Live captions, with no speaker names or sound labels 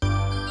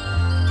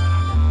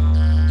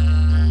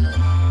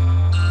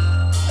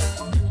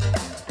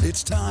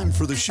It's time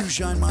for the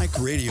Shoeshine Mike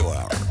Radio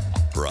Hour,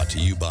 brought to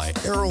you by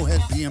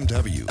Arrowhead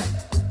BMW.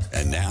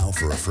 And now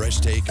for a fresh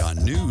take on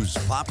news,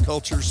 pop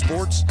culture,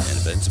 sports, and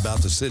events about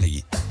the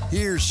city,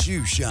 here's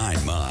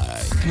Shoeshine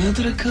Mike. Come out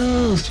to the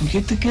coast, we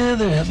get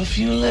together, have a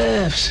few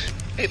laughs.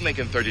 8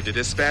 Lincoln 30 to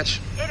dispatch.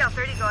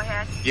 8030, go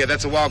ahead. Yeah,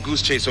 that's a wild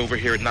goose chase over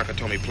here at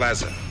Nakatomi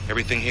Plaza.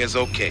 Everything here's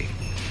okay.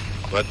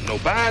 But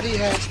nobody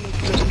has no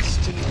place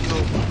to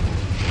go.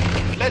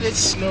 Let it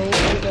snow,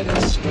 let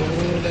it snow,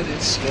 let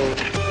it snow.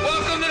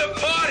 Welcome to the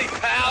party,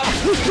 pal!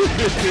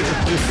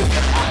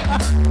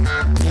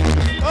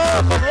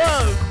 Oh,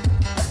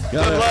 love!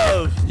 Good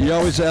love. You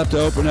always have to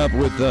open up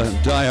with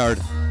Die Hard.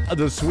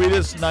 The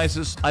sweetest,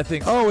 nicest, I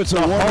think. Oh, it's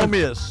a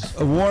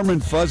warm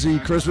and fuzzy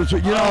Christmas.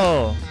 You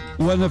know,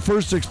 when the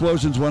first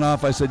explosions went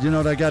off, I said, you know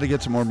what, I got to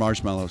get some more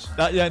marshmallows.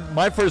 Yeah,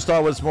 my first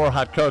thought was more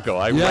hot cocoa.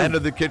 I ran to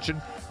the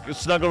kitchen,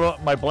 snuggled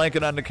up my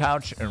blanket on the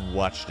couch, and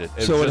watched it.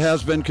 So it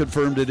has been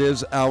confirmed it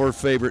is our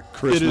favorite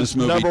Christmas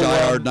movie, Die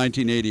Hard,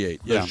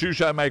 1988. The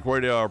Shoeshine Mike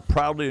Radio Hour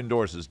proudly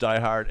endorses Die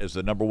Hard as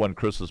the #1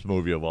 Christmas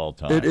movie of all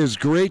time. It is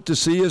great to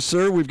see you,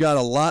 sir. We've got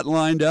a lot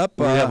lined up.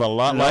 We have a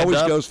lot lined up. It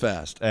always goes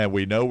fast. And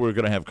we know we're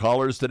going to have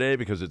callers today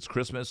because it's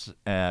Christmas,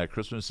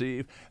 Christmas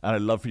Eve. And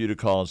I'd love for you to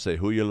call and say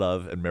who you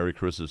love and Merry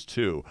Christmas,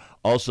 too.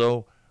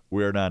 Also,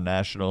 we're now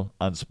national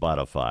on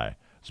Spotify.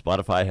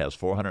 Spotify has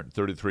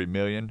 433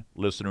 million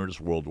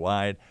listeners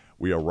worldwide.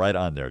 We are right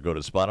on there. Go to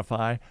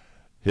Spotify,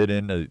 hit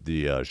in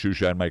the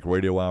Shoeshine Mike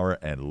Radio Hour,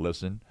 and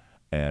listen.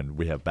 And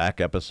we have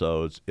back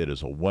episodes. It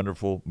is a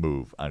wonderful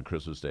move on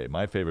Christmas Day.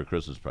 My favorite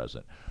Christmas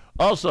present.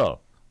 Also,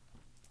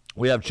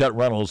 we have Chet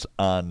Reynolds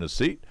on the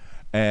seat.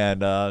 And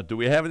do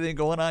we have anything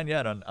going on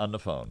yet on the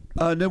phone?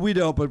 No, we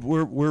don't. But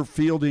we're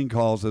fielding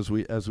calls as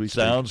we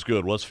Sounds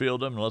good. Let's field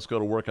them and let's go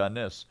to work on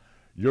this.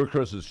 Your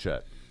Christmas,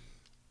 Chet.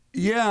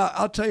 Yeah,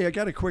 I'll tell you, I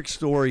got a quick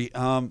story.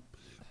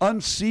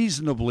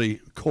 Unseasonably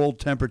cold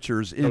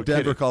temperatures in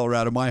Denver,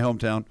 Colorado, my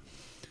hometown.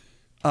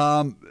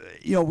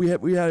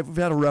 We've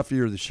had a rough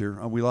year this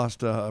year. We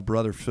lost a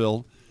brother,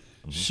 Phil.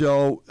 Mm-hmm.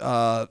 So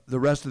the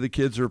rest of the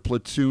kids are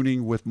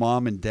platooning with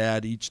mom and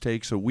dad. Each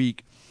takes a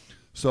week.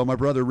 So my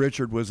brother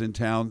Richard was in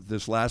town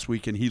this last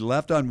week, and he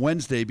left on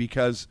Wednesday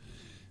because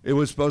it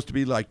was supposed to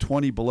be like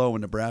 20 below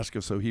in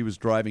Nebraska, so he was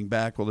driving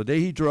back. Well, the day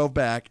he drove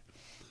back,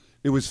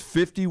 it was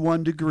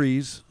 51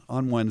 degrees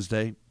on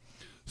Wednesday,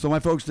 so my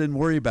folks didn't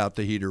worry about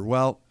the heater.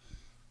 Well,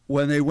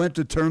 when they went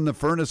to turn the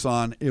furnace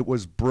on, it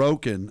was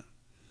broken,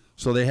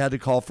 so they had to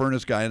call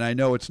furnace guy. And I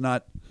know it's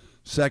not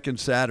second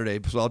Saturday,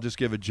 so I'll just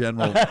give a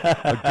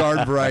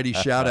garden variety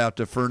shout out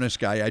to furnace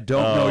guy. I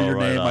don't know your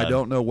name. I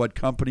don't know what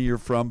company you're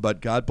from,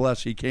 but God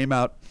bless. He came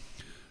out,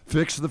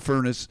 fixed the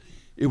furnace.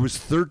 It was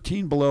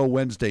 13 below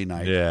Wednesday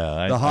night.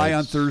 Yeah, the high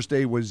on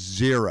Thursday was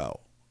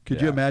 0.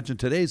 Could you imagine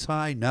today's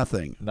high?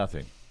 Nothing.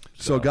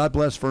 So God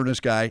bless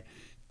furnace guy.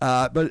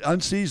 But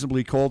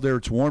unseasonably cold there.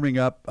 It's warming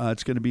up.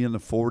 It's going to be in the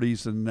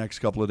 40s in the next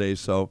couple of days.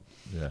 So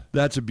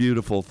that's a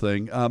beautiful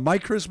thing. My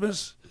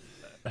Christmas,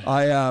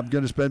 I am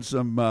going to spend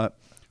some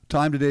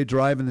time today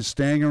driving and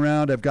staying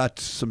around. I've got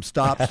some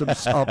stops.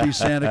 I'll be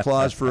Santa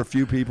Claus for a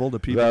few people, the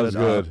people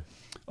that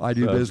I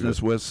do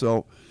business with.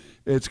 So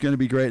it's going to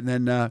be great.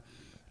 And then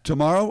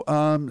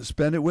tomorrow,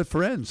 spend it with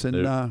friends.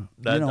 And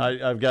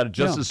I've got it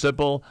just as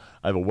simple.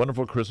 I have a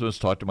wonderful Christmas.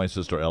 Talked to my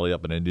sister Ellie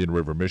up in Indian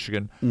River,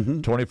 Michigan.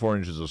 24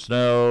 inches of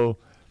snow,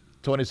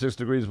 26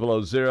 degrees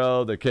below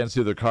zero. They can't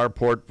see their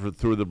carport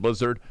through the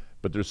blizzard,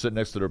 but they're sitting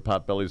next to their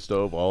potbelly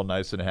stove, all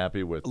nice and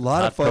happy with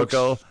hot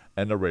cocoa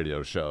and the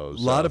radio show. A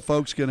lot of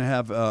folks going to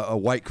have a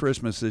white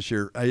Christmas this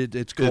year.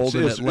 It's cold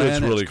in Atlanta. It's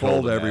really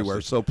cold everywhere.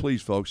 Nasty. So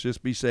please, folks,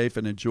 just be safe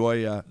and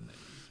enjoy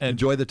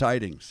the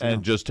tidings.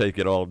 And just take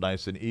it all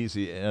nice and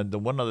easy. And the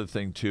one other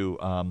thing, too,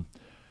 I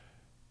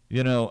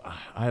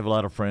have a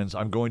lot of friends.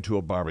 I'm going to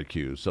a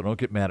barbecue, so don't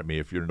get mad at me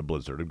if you're in a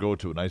blizzard. I'm going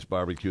to a nice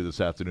barbecue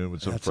this afternoon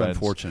with some friends. That's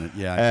unfortunate.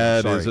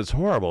 Yeah, it's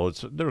horrible.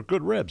 They're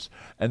good ribs.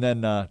 And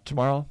then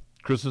tomorrow,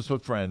 Christmas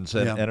with friends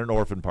and an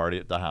orphan party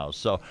at the house.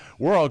 So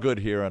we're all good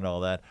here and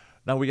all that.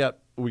 Now we got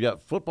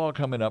football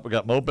coming up. We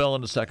got Mobile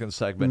in the second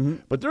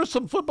segment, but there's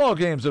some football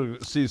games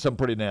that see some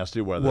pretty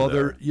nasty weather.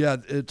 Well,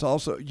 it's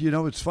also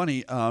it's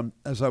funny.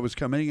 As I was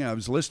coming in, I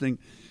was listening.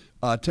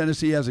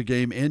 Tennessee has a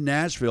game in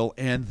Nashville,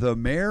 and the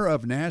mayor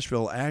of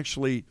Nashville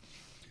actually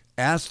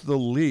asked the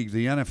league,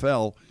 the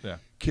NFL,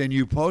 can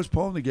you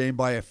postpone the game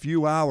by a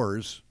few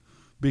hours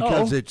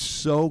because it's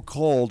so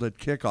cold at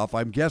kickoff.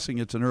 I'm guessing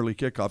it's an early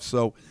kickoff,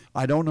 so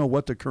I don't know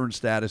what the current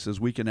status is.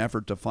 We can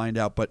effort to find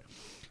out, but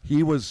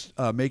he was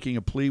making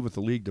a plea with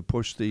the league to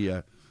push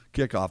the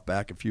kickoff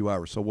back a few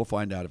hours, so we'll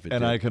find out if it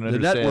and did. I can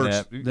understand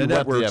that. The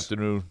networks, the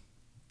afternoon.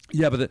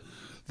 Yeah, but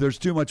there's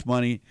too much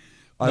money.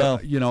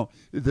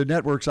 The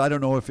networks, I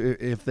don't know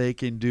if they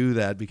can do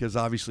that because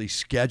obviously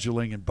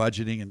scheduling and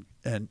budgeting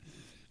and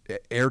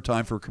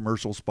airtime for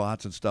commercial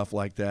spots and stuff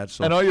like that.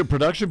 So, and all your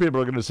production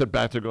people are going to sit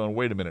back there going,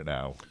 wait a minute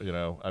now.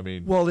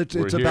 Well, it's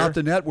about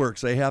the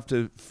networks. They have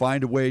to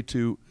find a way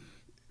to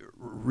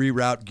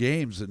reroute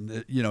games,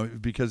 and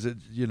because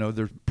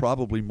there's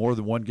probably more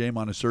than one game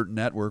on a certain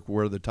network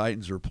where the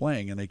Titans are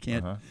playing, and they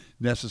can't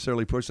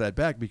necessarily push that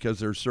back because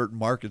there's certain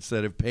markets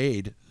that have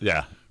paid.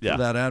 Yeah. For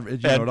that,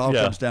 it all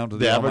comes down to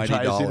the almighty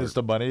advertising dollar. is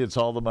the money. It's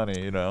all the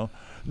money,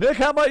 Nick,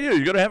 how about you?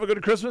 You gonna have a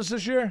good Christmas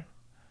this year?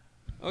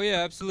 Oh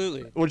yeah,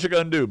 absolutely. What you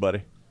gonna do,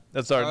 buddy?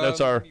 That's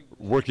our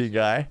working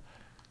guy.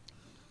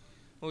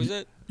 What was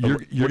it? You're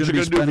going to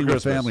be spending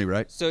with family,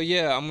 right? So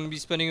yeah, I'm going to be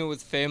spending it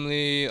with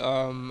family.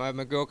 I have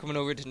my girl coming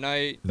over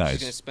tonight. Nice.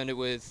 She's going to spend it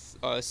with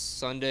us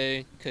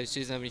Sunday because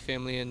she doesn't have any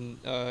family in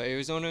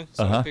Arizona.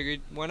 So I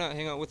figured, why not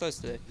hang out with us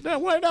today? Yeah,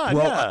 why not?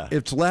 Well,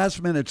 it's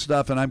last minute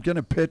stuff, and I'm going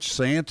to pitch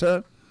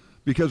Santa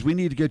because we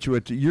need to get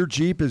you your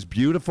Jeep is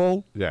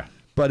beautiful. Yeah.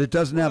 But it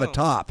doesn't have a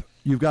top.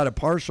 You've got a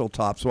partial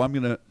top, so I'm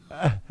going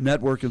to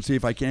network and see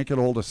if I can't get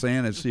a hold of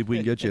Santa and see if we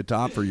can get you a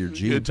top for your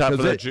Jeep. A top for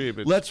that Jeep.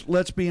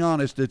 Let's be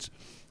honest.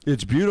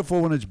 It's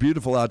beautiful when it's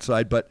beautiful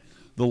outside, but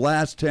the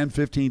last 10,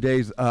 15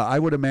 days, I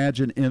would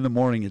imagine in the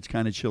morning it's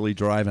kind of chilly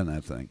driving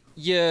that thing.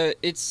 Yeah,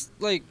 it's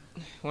like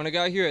when I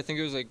got here, I think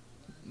it was like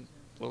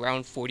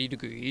around 40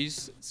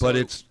 degrees. So but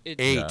it's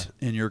 8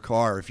 in your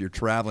car if you're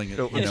traveling.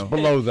 It's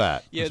below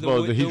that. Yeah,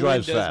 he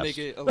drives wind fast. Does make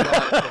it a lot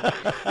colder.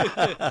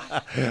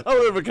 I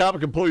wonder if a cop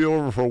can pull you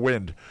over for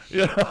wind.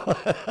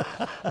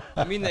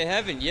 I mean, they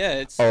haven't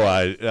yet. All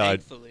right.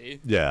 Thankfully.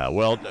 Yeah.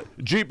 Well,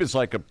 Jeep is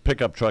like a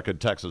pickup truck in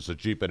Texas, a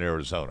Jeep in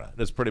Arizona.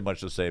 That's pretty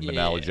much the same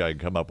analogy I can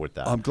come up with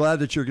that. I'm glad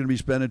that you're going to be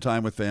spending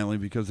time with family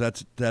because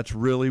that's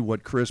really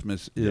what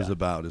Christmas is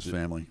about, is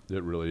family.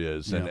 It really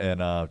is. Yeah.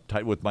 And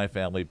tight with my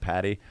family,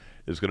 Patty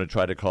is going to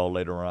try to call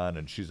later on,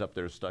 and she's up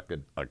there stuck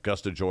in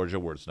Augusta, Georgia,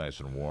 where it's nice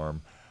and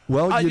warm.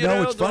 Well,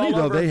 it's funny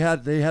though. They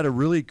had a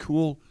really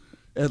cool.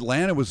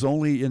 Atlanta was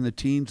only in the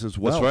teens as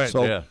well. That's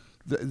right.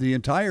 So the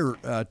entire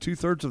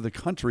 2/3 of the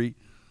country.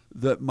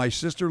 My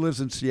sister lives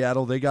in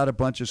Seattle. They got a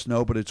bunch of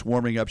snow, but it's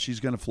warming up.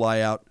 She's going to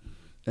fly out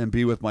and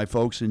be with my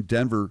folks in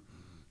Denver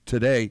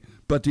today.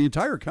 But the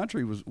entire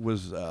country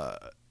was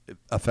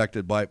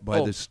affected by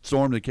this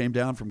storm that came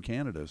down from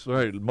Canada. So.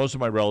 Right. Most of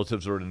my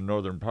relatives are in the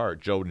northern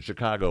part. Joe in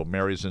Chicago,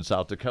 Mary's in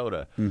South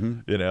Dakota.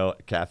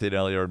 Kathy and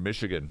Ellie are in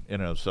Michigan.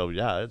 So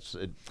it's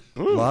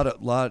a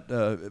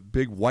lot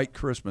big white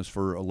Christmas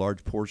for a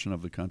large portion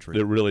of the country.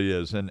 It really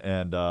is,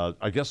 and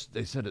I guess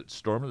they said it's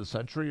storm of the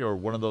century or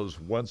one of those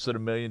once in a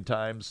million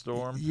times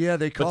storm. Yeah,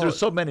 they call it. But there's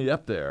so many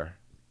up there.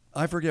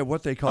 I forget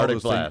what they call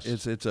Arctic those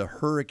things. It's a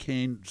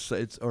hurricane,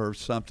 or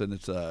something.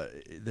 It's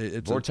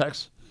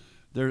vortex.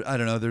 I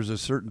don't know. There's a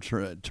certain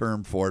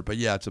term for it, but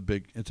yeah, it's a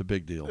big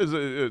deal.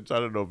 I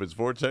don't know if it's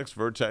vortex,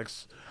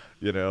 vertex,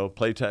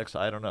 playtex.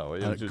 I don't know.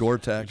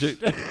 Gore-Tex.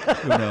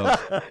 Who knows?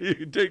 You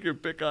can take your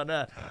pick on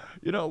that.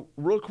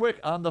 Real quick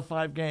on the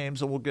 5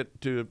 games, and we'll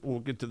get to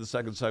the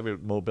second segment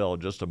with Mobile in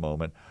just a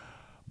moment.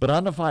 But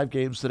on the 5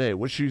 games today,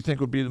 which do you think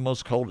would be the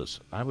most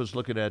coldest? I was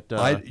looking at.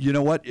 You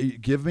know what?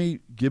 Give me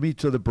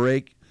to the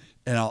break.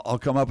 And I'll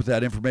come up with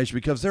that information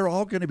because they're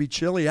all going to be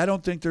chilly. I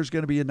don't think there's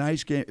going to be a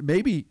nice game.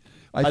 Maybe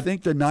I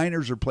think the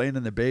Niners are playing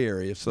in the Bay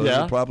Area, so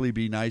it'll probably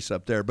be nice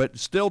up there, but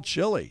still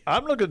chilly.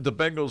 I'm looking at the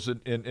Bengals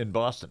in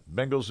Boston,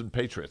 Bengals and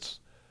Patriots.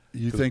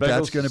 You think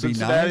that's going to be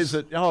nice?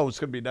 It's going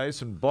to be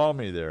nice and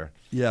balmy there.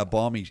 Yeah,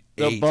 balmy.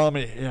 8.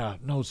 Balmy, yeah.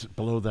 No, it's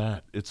below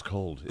that. It's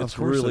cold. It's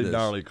really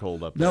gnarly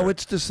cold up there. No,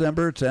 it's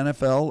December. It's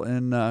NFL,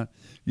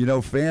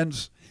 and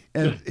fans.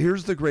 And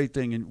here's the great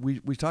thing, and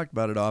we talked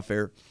about it off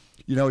air.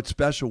 It's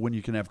special when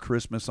you can have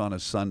Christmas on a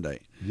Sunday.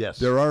 Yes.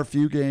 There are a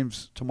few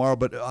games tomorrow,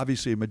 but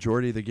obviously a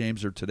majority of the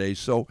games are today.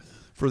 So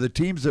for the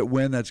teams that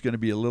win, that's going to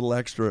be a little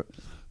extra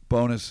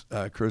bonus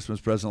Christmas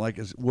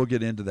present. We'll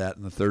get into that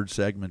in the third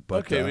segment.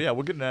 But,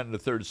 we'll get into that in the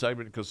third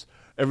segment because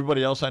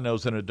everybody else I know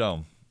is in a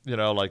dome.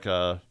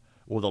 The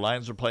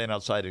Lions are playing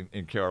outside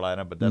in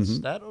Carolina, but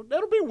that'll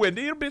be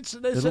windy. It'll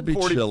be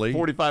chilly.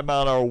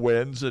 45-mile-an-hour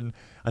winds, and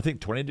I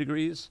think 20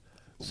 degrees.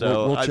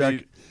 So we'll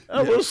check.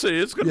 We'll see.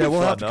 It's going to be fun.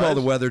 We'll have to call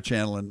the Weather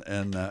Channel,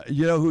 and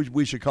who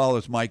we should call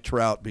is Mike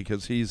Trout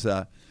because he's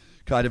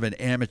kind of an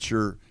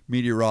amateur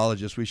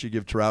meteorologist. We should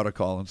give Trout a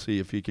call and see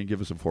if he can give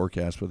us a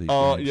forecast for these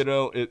games.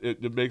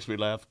 It makes me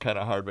laugh kind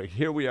of hard, but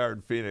here we are in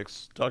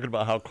Phoenix talking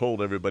about how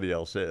cold everybody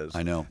else is.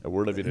 I know. And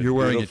we're living in You're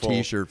wearing a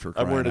T-shirt for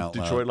crying out loud. I'm wearing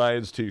a Detroit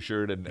Lions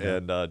T-shirt and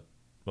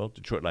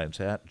Detroit Lions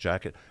hat,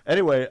 jacket.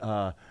 Anyway,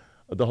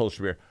 the whole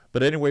schmear.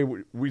 But anyway,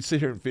 we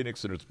sit here in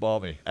Phoenix and it's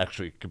balmy,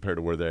 actually, compared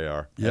to where they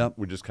are. Yeah.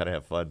 We just kind of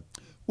have fun.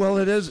 Well,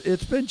 it is.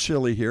 It's been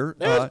chilly here.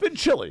 Yeah, it's been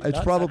chilly. It's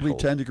probably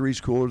 10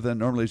 degrees cooler than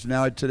normally.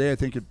 Now, today I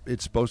think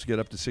it's supposed to get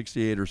up to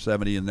 68 or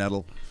 70, and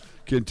that'll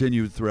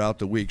continue throughout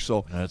the week.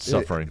 So that's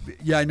suffering.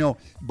 Yeah, I know.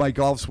 My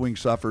golf swing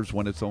suffers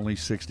when it's only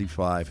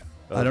 65.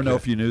 Okay. I don't know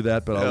if you knew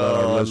that, but I'll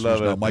let our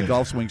listeners know. My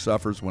golf swing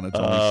suffers when it's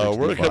only 65.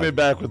 We're coming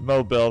back with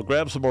Mo Bell.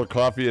 Grab some more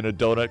coffee and a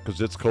donut because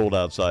it's cold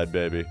outside,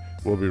 baby.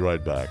 We'll be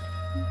right back.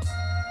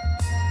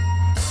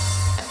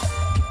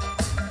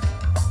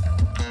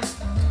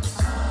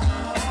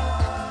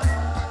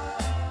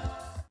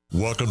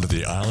 Welcome to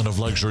the Island of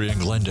Luxury in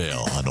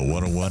Glendale on the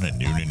 101 and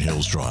Union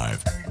Hills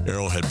Drive.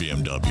 Arrowhead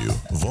BMW,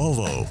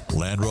 Volvo,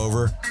 Land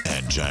Rover,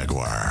 and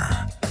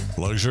Jaguar.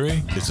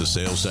 Luxury? It's a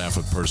sales staff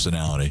with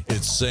personality.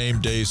 It's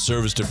same-day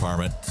service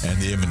department and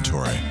the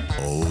inventory.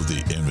 Oh,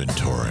 the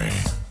inventory.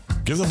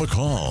 Give them a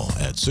call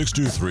at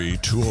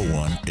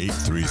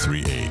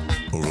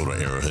 623-201-8338 or go to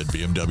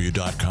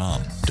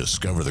arrowheadbmw.com.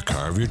 Discover the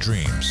car of your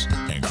dreams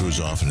and cruise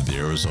off into the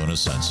Arizona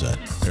sunset.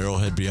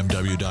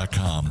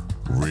 arrowheadbmw.com.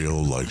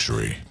 Real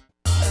luxury.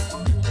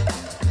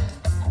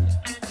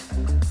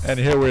 And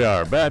here we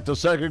are, back to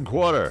second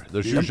quarter,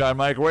 the Shoeshine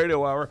Mike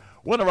Radio Hour.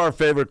 One of our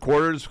favorite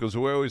quarters because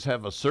we always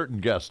have a certain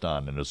guest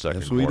on in the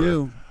second quarter. Yes, we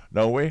do.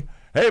 Don't we?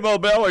 Hey, Mo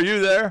Bell, are you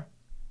there?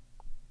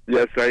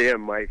 Yes, I am,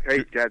 Mike.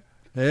 Hey, Chad.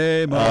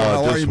 Hey, Mo.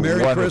 How are you?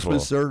 Merry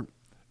Christmas, sir.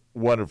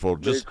 Wonderful.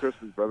 Merry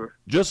Christmas, brother.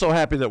 Just so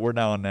happy that we're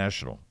now on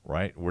national,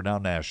 right? We're now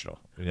national,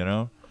 you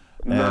know?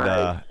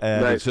 And, nice.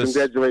 Nice.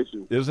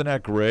 Congratulations. Isn't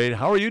that great?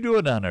 How are you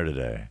doing down there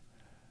today?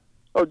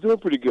 Oh, doing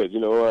pretty good. You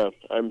know,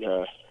 I'm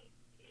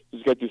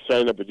just got to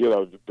sign up a deal. I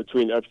was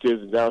between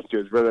upstairs and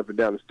downstairs, running up and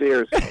down the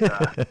stairs.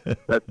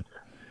 That's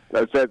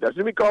it. Let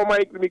me call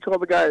Mike. Let me call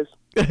the guys.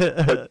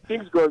 But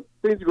things are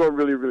going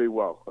really, really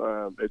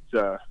well.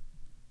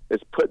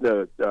 It's putting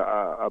a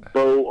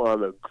bow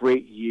on a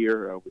great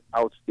year with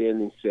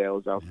outstanding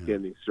sales,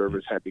 outstanding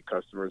service, happy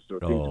customers. So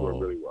things are going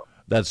really well.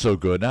 That's so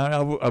good.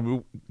 Now,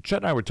 Chet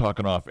and I were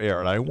talking off air,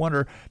 and I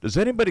wonder, does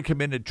anybody come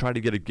in and try to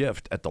get a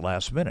gift at the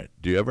last minute?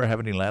 Do you ever have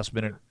any last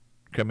minute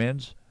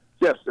come-ins?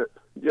 Yes.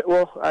 Yeah,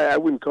 well, I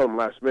wouldn't call them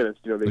last minutes.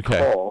 You know, they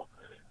call.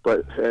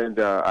 But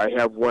I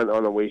have one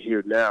on the way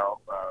here now.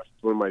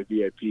 One of my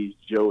VIPs,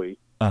 Joey.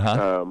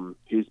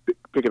 He's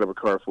picking up a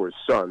car for his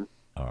son.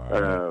 All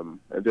right.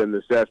 And then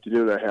this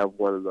afternoon, I have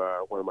one of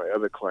my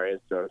other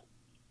clients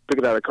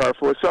picking out a car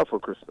for himself for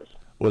Christmas.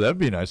 Well, that'd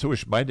be nice. I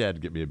wish my dad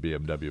would get me a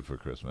BMW for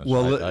Christmas.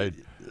 Well, I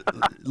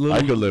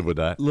could live with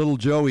that. Little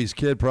Joey's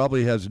kid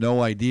probably has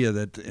no idea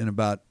that in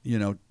about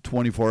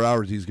 24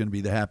 hours he's going to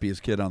be the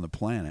happiest kid on the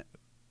planet.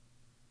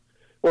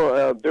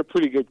 Well, they're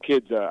pretty good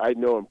kids. I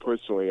know them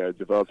personally. I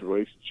developed a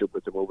relationship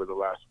with them over the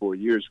last 4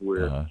 years.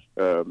 Where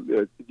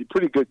they're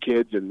pretty good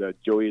kids, and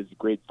Joey is a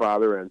great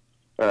father, and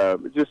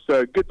just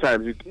good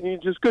times.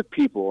 Just good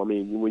people. I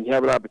mean, when you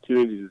have an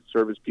opportunity to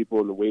service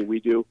people in the way we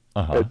do,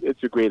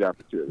 it's a great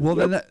opportunity. Well,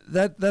 then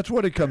that's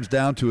what it comes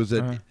down to. Is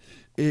that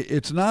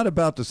it's not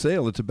about the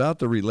sale; it's about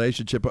the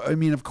relationship. I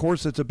mean, of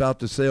course, it's about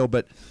the sale,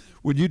 but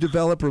when you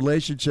develop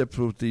relationships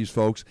with these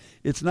folks,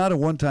 it's not a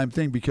one-time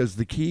thing because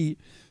the key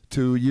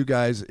to you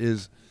guys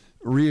is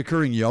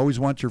reoccurring. You always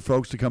want your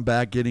folks to come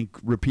back, getting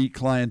repeat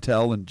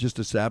clientele and just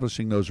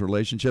establishing those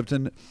relationships.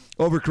 And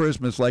over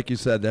Christmas, like you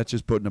said, that's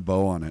just putting a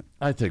bow on it.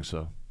 I think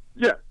so.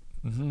 Yeah,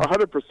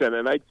 100%.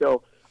 And I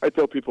tell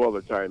people all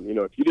the time,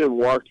 if you didn't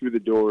walk through the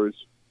doors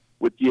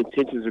with the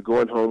intentions of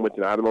going home with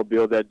an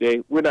automobile that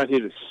day, we're not here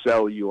to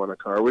sell you on a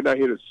car. We're not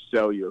here to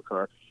sell you a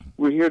car.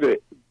 We're here to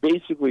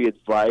basically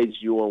advise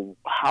you on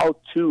how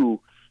to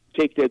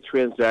take that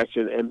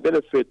transaction and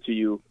benefit to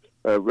you.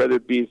 Whether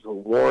it be for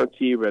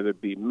warranty, whether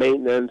it be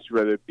maintenance,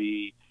 whether it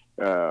be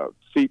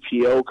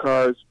CPO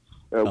cars.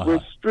 We're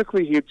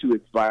strictly here to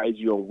advise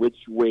you on which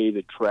way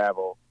to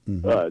travel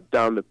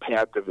down the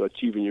path of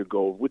achieving your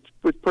goal with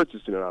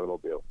purchasing an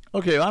automobile.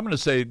 Okay, I'm going to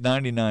say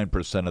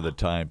 99% of the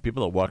time,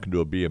 people that walk into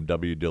a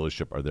BMW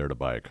dealership are there to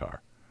buy a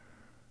car.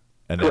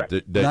 And correct.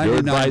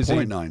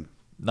 99.9.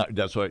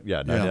 That's what,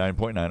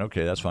 99.9.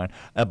 Okay, that's fine.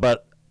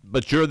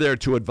 But you're there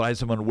to advise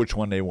them on which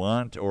one they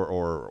want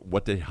or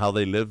how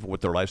they live, what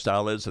their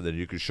lifestyle is, and then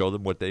you can show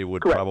them what they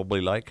would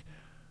probably like?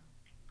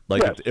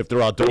 Like yes. if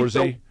they're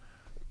outdoorsy?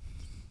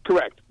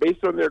 Correct.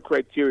 Based on their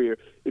criteria,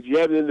 if you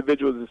have an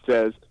individual that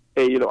says,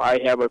 hey,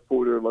 I have a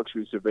four-door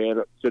luxury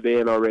sedan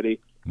already,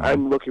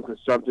 I'm looking for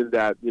something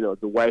that, the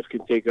wife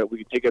can take up.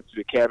 We can take up to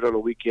the cabin on the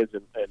weekends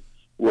and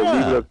we'll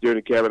leave it up during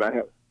the cabin. I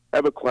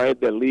have a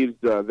client that leaves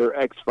their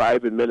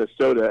X5 in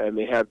Minnesota, and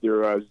they have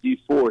their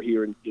Z4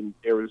 here in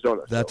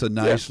Arizona. That's a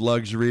nice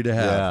luxury to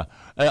have.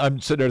 Yeah, I'm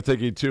sitting there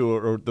thinking too,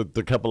 or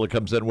the couple that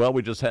comes in. Well,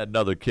 we just had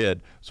another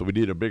kid, so we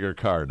need a bigger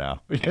car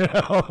now. And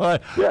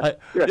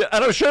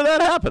I'm sure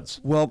that happens.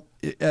 Well,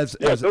 those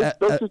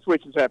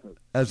situations happen.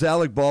 As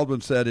Alec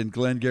Baldwin said in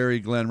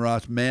Glengarry Glen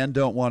Ross, man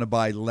don't want to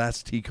buy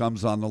lest he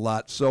comes on the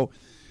lot. So,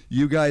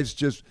 you guys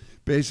just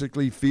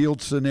basically field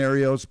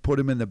scenarios, put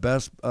him in the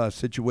best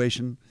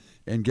situation.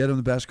 And get them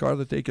the best car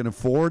that they can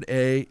afford,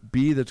 A,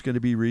 B, that's going to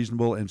be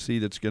reasonable, and C,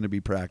 that's going to be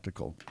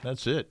practical.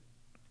 That's it.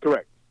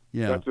 Correct.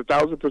 Yeah. That's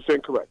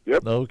 1,000% correct.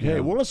 Yep. Okay.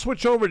 Well, let's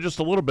switch over just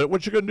a little bit.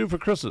 What you going to do for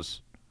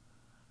Christmas?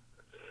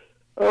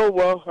 Oh,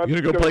 well.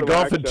 You going to go play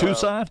golf in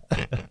Tucson?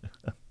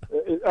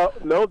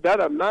 No,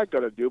 that I'm not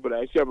going to do, but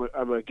actually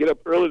I'm going to get up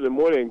early in the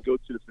morning and go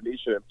to the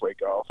Phoenician and play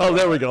golf. Oh,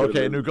 there we go.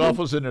 Okay, New Golf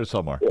was in there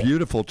somewhere. Yeah.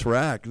 Beautiful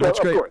track. That's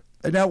great. Course.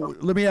 And now,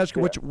 let me ask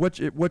you,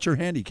 what's your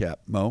handicap,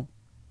 Mo?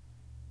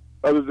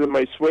 Other than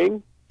my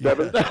swing,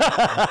 7.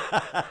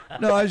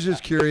 No, I was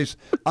just curious.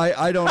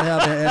 I don't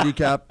have a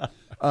handicap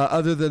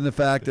other than the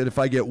fact that if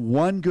I get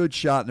one good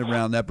shot in the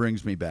round, that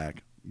brings me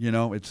back. You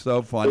know, it's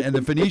so fun. And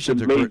the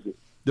Phoenicians are great.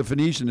 The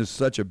Phoenician is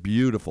such a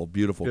beautiful,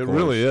 beautiful course. It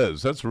really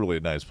is. That's really a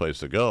nice place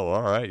to go.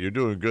 All right, you're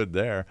doing good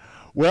there.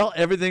 Well,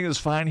 everything is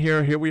fine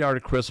here. Here we are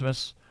at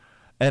Christmas.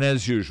 And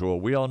as usual,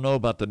 we all know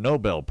about the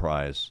Nobel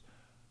Prize.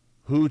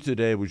 Who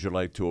today would you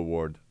like to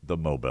award the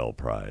Nobel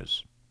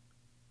Prize?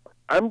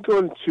 I'm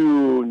going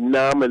to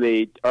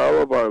nominate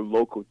all of our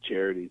local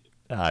charities.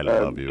 I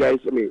love you. Guys,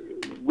 I mean,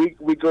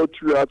 we go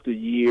throughout the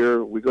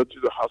year, we go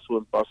through the hustle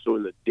and bustle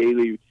and the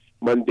daily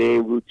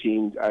mundane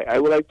routines. I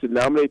would like to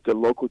nominate the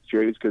local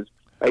charities because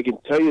I can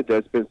tell you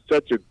there's been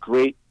such a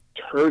great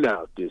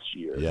turnout this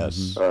year.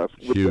 Yes.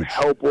 With the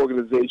help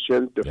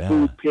organization, the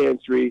food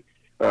pantry,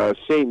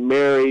 St.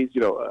 Mary's,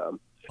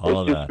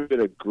 it's just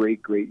been a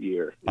great, great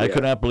year. I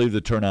could not believe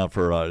the turnout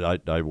for,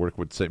 I work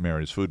with St.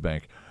 Mary's Food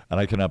Bank, and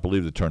I cannot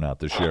believe the turnout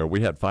this year.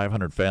 We had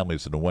 500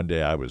 families in the one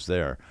day I was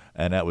there,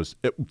 and that was,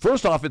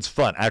 first off, it's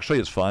fun. Actually,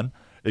 it's fun.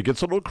 It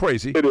gets a little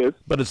crazy. It is.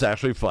 But it's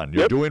actually fun.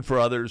 You're doing for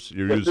others.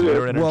 You're using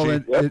your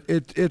energy. Well,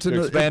 it's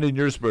expanding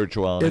your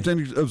spirituality. It's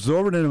an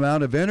absorbent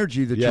amount of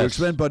energy that you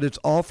expend, but it's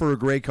all for a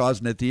great cause.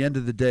 And at the end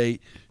of the day,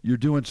 you're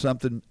doing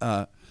something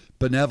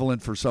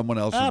benevolent for someone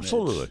else.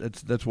 Absolutely.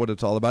 That's what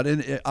it's all about.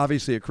 And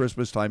obviously at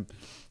Christmas time,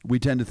 we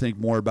tend to think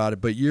more about it.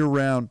 But year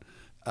round,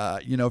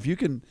 if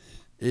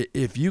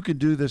you can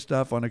do this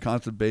stuff on a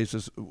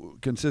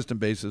consistent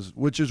basis,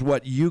 which is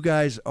what you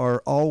guys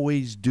are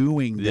always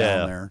doing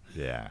down there,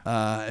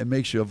 it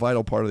makes you a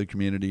vital part of the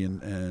community,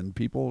 and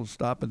people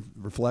stop and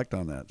reflect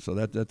on that. So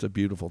that's a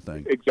beautiful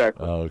thing.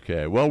 Exactly.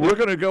 Okay. Well, we're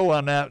going to go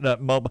on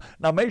that mobile.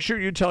 Now, make sure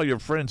you tell your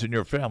friends and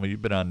your family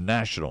you've been on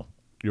national.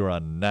 You're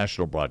on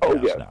national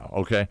broadcast now.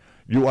 Okay.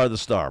 You are the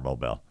star,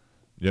 Mobile.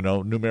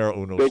 Numero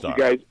uno star. Thank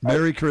you, guys.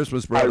 Merry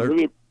Christmas, brother.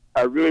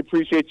 I really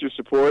appreciate your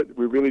support.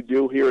 We really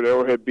do here at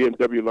Arrowhead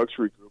BMW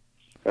Luxury Group.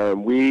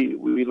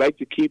 We like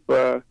to keep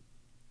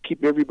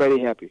everybody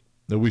happy.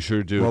 No, we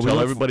sure do. Well,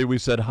 tell everybody we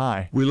said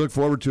hi. We look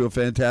forward to a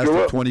fantastic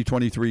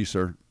 2023,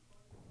 sir.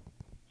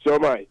 So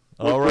am I.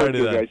 All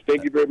righty, then. Guys.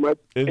 Thank you very much.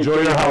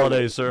 Enjoy your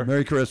holidays, sir.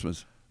 Merry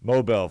Christmas.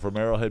 Mobile from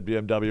Arrowhead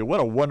BMW. What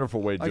a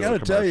wonderful way to do it. I got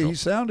to tell you, he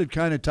sounded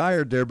kind of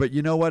tired there, but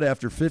you know what?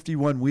 After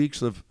 51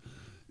 weeks of,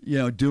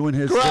 doing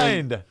his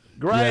thing,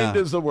 Grind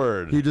is the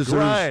word. He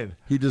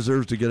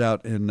deserves to get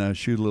out and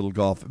shoot a little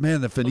golf.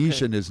 Man, the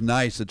Phoenician is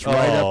nice. It's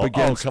right up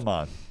against. Oh, come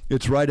on.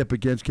 It's right up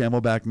against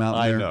Camelback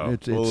Mountain. I know.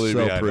 It's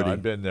so pretty.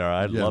 I've been there.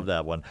 I love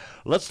that one.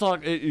 Let's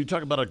talk. You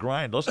talk about a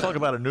grind. Let's talk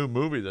about a new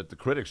movie that the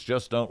critics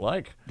just don't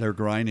like. They're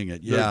grinding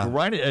it. They're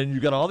grinding, and you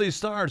got all these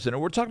stars in it.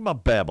 We're talking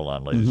about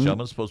Babylon, ladies and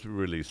gentlemen. It's supposed to be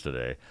released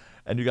today.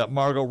 And you got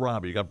Margot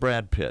Robbie, you got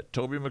Brad Pitt,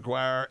 Tobey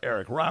Maguire,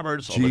 Eric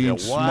Roberts, Olivia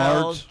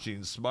Wilde,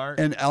 Gene Smart,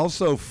 and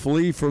also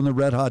Flea from the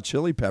Red Hot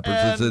Chili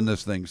Peppers is in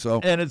this thing.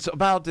 And it's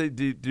about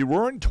the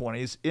Roaring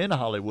 20s in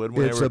Hollywood.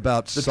 It's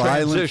about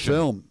silent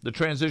film, the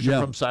transition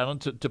from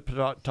silent to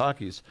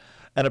talkies,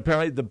 and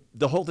apparently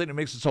the whole thing that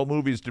makes this whole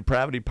movie is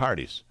depravity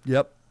parties.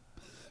 Yep.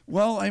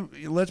 Well,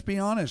 let's be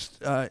honest.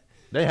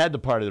 They had to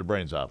party their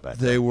brains out back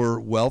then. They were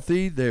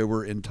wealthy. They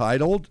were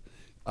entitled.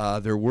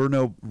 There were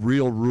no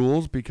real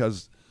rules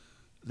because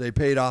they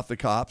paid off the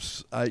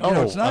cops.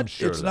 It's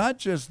not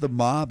just the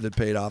mob that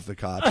paid off the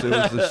cops. It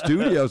was the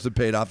studios that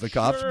paid off the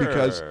cops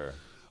because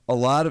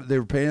they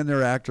were paying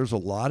their actors a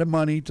lot of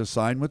money to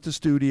sign with the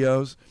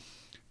studios,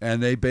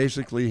 and they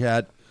basically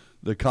had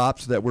the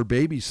cops that were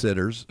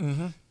babysitters,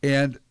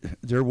 and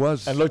there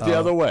was look the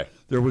other way.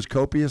 There was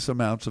copious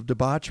amounts of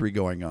debauchery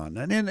going on,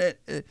 and then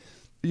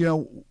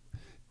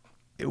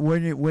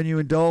when you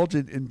indulge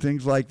in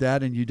things like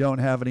that, and you don't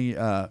have any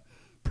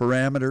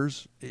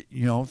parameters,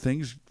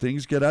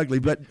 things get ugly.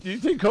 But do you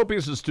think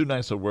copious is too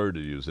nice a word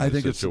to use in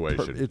this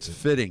situation? It's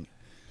fitting.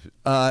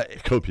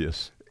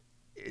 Copious.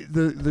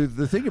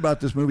 The thing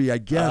about this movie, I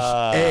guess,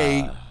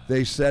 A,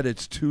 they said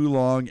it's too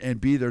long, and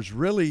B, there's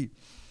really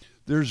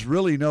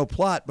no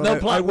plot.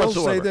 But I will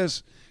say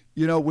this,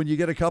 when you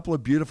get a couple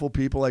of beautiful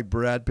people like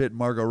Brad Pitt and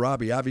Margot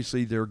Robbie,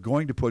 obviously they're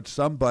going to put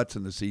some butts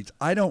in the seats.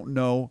 I don't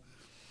know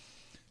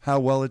how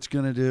well it's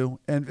going to do.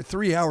 And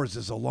 3 hours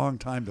is a long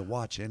time to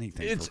watch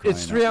anything.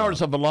 It's 3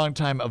 hours of a long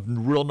time of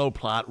real no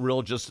plot,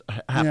 real just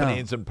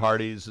happenings and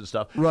parties and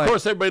stuff. Right. Of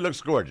course, everybody looks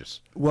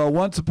gorgeous. Well,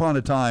 once upon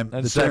a time.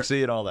 And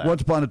sexy and all that.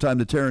 Once upon a time,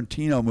 the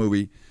Tarantino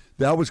movie,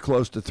 that was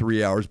close to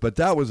 3 hours, but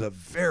that was a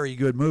very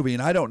good movie.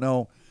 And I don't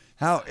know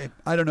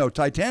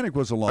Titanic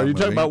was a long movie. Are you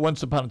talking about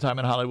Once Upon a Time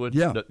in Hollywood?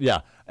 Yeah. Yeah.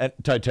 And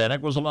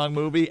Titanic was a long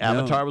movie.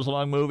 Avatar was a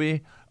long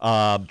movie.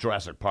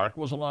 Jurassic Park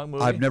was a long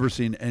movie. I've never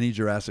seen any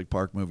Jurassic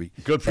Park movie.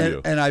 Good for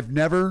you. And I've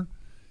never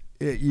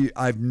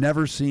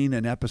seen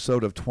an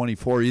episode of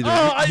 24 either.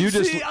 Oh, I can't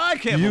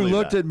believe that. You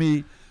looked at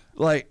me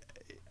like,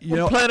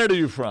 what planet are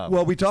you from?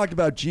 Well, we talked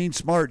about Gene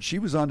Smart. She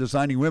was on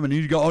Designing Women. And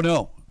you go, oh,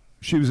 no.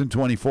 She was in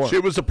 24. She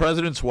was the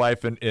president's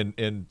wife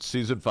in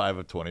season 5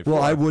 of 24.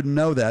 Well, I wouldn't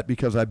know that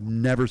because I've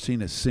never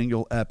seen a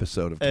single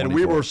episode of 24. And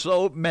we were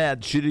so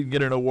mad she didn't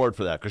get an award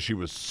for that because she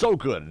was so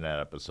good in that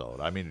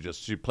episode. I mean,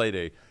 she played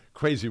a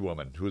crazy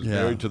woman who was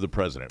married to the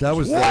president. That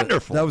was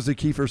wonderful. That was the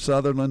Kiefer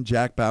Sutherland,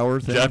 Jack Bauer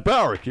thing. Jack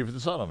Bauer, Kiefer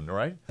Sutherland,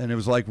 right? And it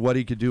was like what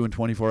he could do in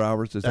 24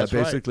 hours. Is That's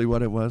that basically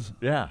what it was?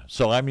 Yeah.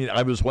 So, I mean,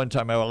 I was one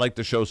time, I liked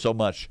the show so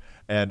much,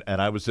 and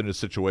I was in a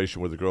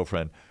situation with a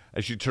girlfriend,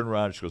 and she turned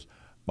around and she goes,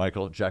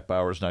 Michael, Jack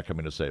Bauer's not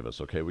coming to save us,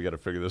 okay? We got to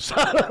figure this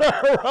out on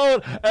our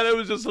own. And it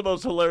was just the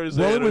most hilarious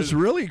thing. Well, it was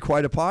really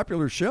quite a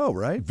popular show,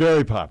 right?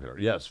 Very popular.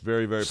 Yes,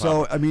 very, very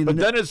popular. So, I mean, but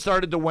then it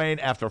started to wane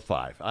after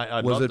 5.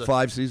 Was it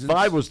 5 seasons?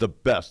 5 was the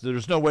best.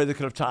 There's no way they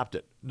could have topped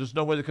it. There's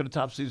no way they could have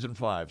topped season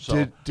 5.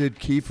 So Did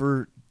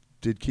Kiefer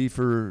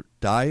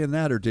die in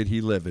that, or did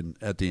he live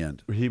at the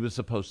end? he was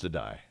supposed to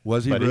die.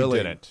 Was he but really?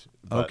 He didn't.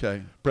 But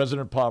Okay.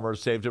 President Palmer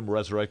saved him,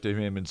 resurrected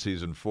him in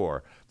season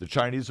 4. The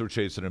Chinese were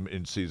chasing him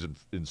in season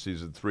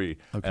 3,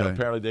 and Okay.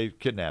 apparently they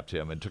kidnapped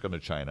him and took him to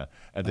China,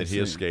 and then he see.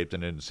 escaped.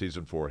 And in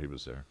season 4, he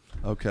was there.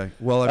 Okay.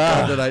 Well, I'm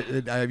glad that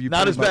I have you. Not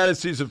pretty as much- bad as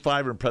season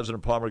 5 when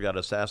President Palmer got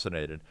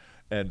assassinated,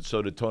 and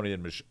so did Tony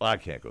and Michelle. I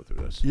can't go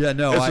through this. Yeah,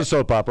 no, it's a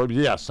soap opera.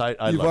 Yes, I You've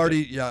loved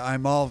already. it. Yeah,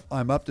 I'm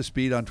up to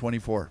speed on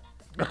 24.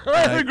 I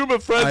have a group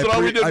of friends, and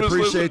all we did I was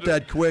appreciate listen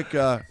that quick.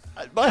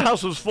 My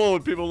house was full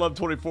of people who loved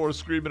 24,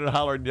 screaming and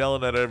hollering,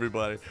 yelling at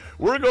everybody.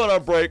 We're going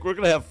on break. We're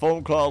going to have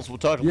phone calls. We'll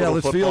talk a little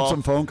let's football. field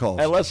some phone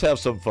calls. And let's have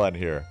some fun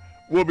here.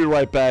 We'll be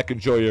right back.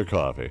 Enjoy your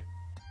coffee.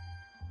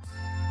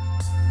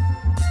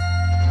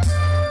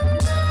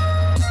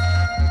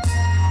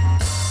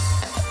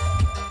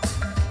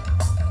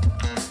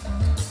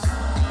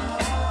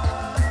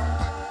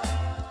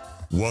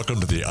 Welcome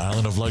to the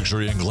Island of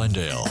Luxury in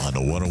Glendale on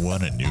the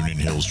 101 and Union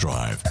Hills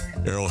Drive.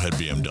 Arrowhead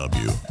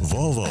BMW,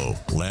 Volvo,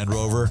 Land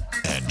Rover,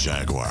 and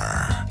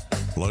Jaguar.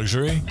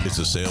 Luxury? It's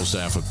a sales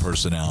staff with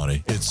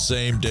personality. It's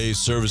same-day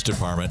service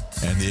department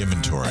and the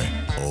inventory.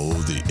 Oh,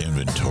 the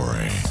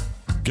inventory.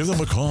 Give them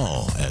a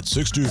call at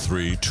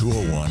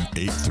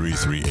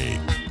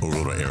 623-201-8338 or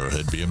go to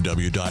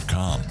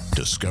arrowheadbmw.com.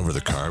 Discover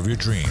the car of your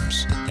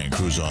dreams and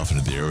cruise off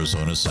into the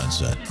Arizona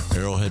sunset.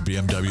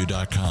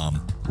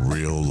 Arrowheadbmw.com.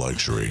 Real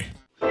luxury.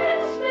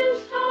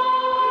 Christmas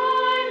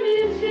time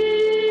is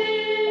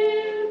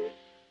here,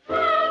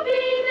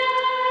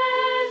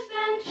 happiness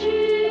and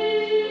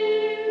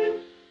cheer,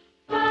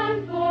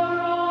 fun for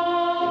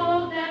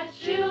all that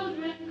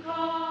children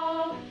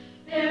call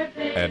their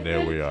favorite And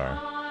there we are.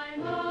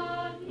 time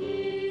of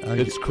year.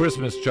 It's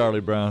Christmas,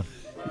 Charlie Brown.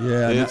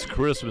 Yeah, It's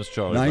Christmas,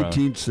 Charlie Brown.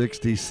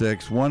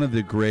 1966, one of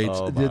the greats.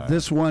 Oh, my.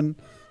 This one,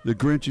 The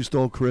Grinch Who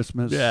Stole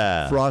Christmas,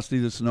 Yeah. Frosty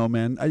the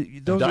Snowman.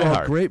 Those Die are all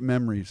Hard. great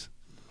memories.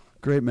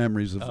 Great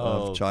memories of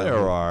childhood.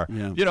 There are.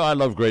 Yeah. You know, I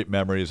love great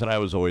memories, and I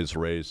was always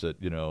raised that,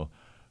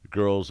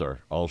 girls are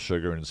all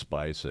sugar and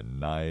spice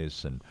and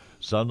nice, and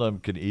some of them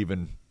can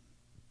even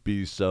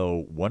be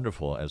so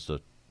wonderful as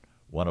to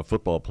want a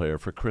football player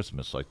for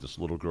Christmas, like this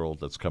little girl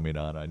that's coming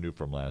on I knew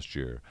from last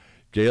year.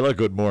 Gayla,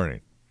 good morning.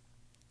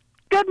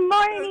 Good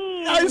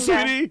morning. Hi,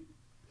 sweetie.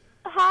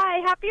 Hi.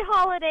 Happy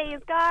holidays,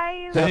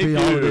 guys. Thank Happy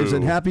holidays you.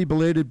 and happy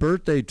belated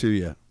birthday to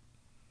you.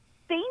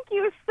 Thank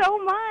you so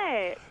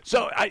much.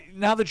 So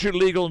now that you're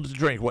legal to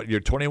drink, what,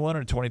 you're 21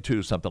 or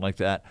 22, something like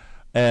that,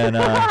 and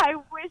I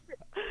wish.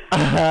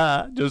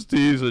 just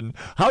teasing.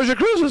 How's your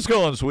Christmas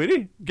going,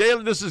 sweetie?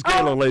 Gayla, this is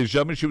Gayla, ladies and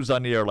gentlemen. She was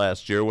on the air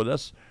last year with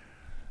us.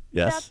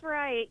 Yes. That's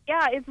right.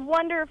 Yeah, it's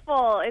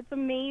wonderful. It's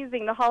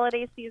amazing. The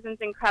holiday season's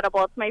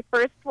incredible. It's my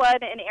first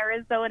one in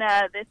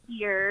Arizona this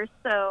year,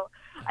 so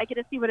I get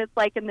to see what it's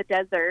like in the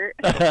desert.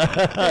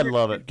 I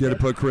love it. Get to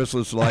put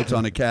Christmas lights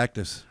on a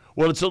cactus.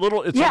 Well, it's a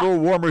little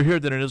warmer here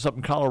than it is up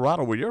in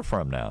Colorado, where you're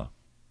from now.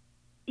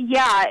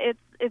 Yeah,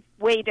 it's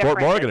way different.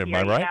 Fort Morgan, this am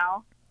I year, right? you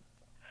know?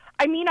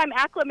 I mean, I'm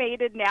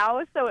acclimated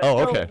now, so it Oh,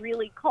 feels okay.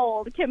 really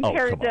cold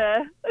compared come on.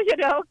 to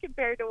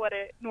compared to what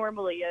it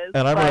normally is.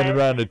 And I'm But- running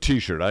around in a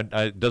T-shirt.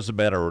 It doesn't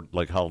matter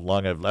like how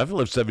long I've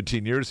lived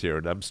 17 years here,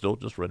 and I'm still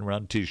just running around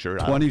in a T-shirt.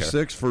 I don't care.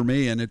 26 for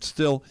me, and it's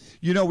still,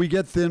 we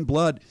get thin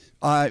blood.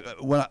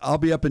 I'll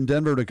be up in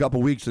Denver in a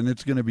couple weeks, and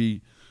it's going to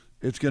be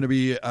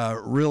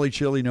really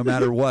chilly no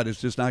matter what.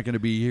 It's just not going to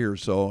be here,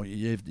 so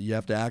you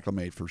have to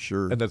acclimate for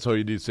sure. And that's all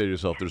you need to say to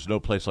yourself. There's no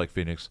place like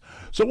Phoenix.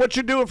 So what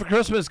you doing for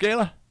Christmas,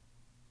 Gayla?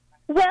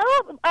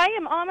 Well, I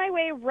am on my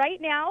way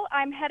right now.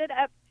 I'm headed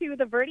up to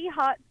the Verde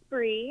Hot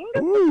Springs.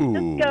 Ooh.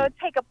 Just go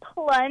take a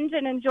plunge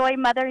and enjoy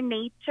Mother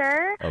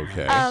Nature.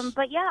 Okay.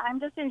 But yeah,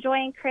 I'm just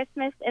enjoying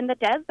Christmas in the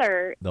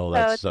desert. No,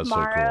 that's so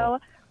tomorrow cool.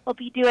 we'll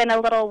be doing a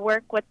little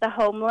work with the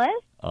homeless.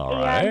 All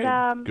right.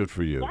 And, Good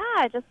for you.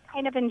 Yeah, just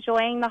kind of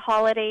enjoying the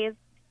holidays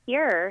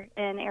here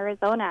in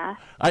Arizona.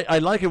 I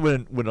like it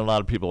when a lot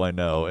of people I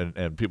know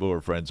and people who are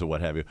friends or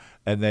what have you,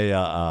 and they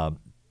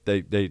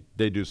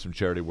do some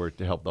charity work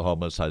to help the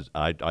homeless.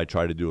 I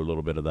try to do a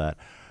little bit of that,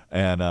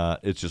 and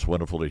it's just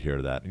wonderful to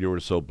hear that. You were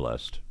so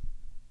blessed.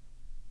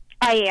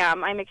 I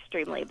am. I'm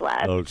extremely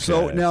blessed. Okay.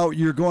 So now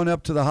you're going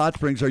up to the hot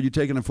springs. Are you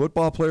taking a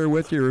football player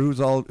with you, or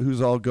who's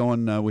all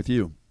going with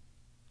you?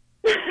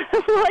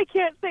 Well, I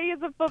can't say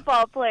he's a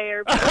football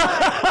player, but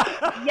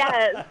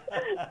yes.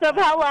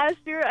 Somehow last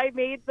year I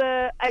made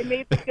the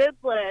good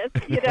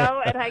list,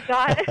 and I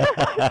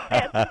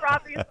got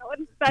Robbie's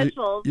own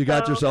special. You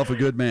got yourself a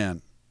good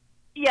man.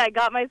 Yeah, I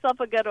got myself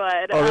a good one.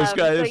 Oh, this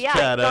guy so is yeah,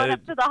 Chad. going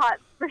up to the hot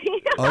spring.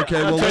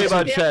 Okay, well, I'll tell you listen,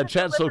 about Chad.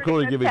 Chad's so cool.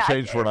 He give me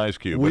change for an ice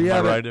cube. we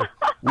Am I have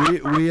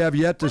right? we have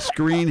yet to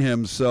screen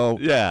him, so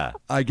Yeah.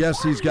 I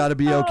guess he's got to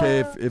be okay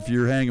if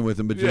you're hanging with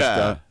him. But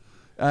just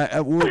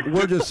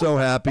we're just so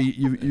happy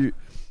you've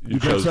been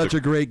chose such to-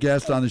 a great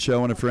guest on the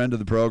show and a friend of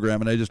the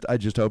program, and I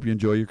just hope you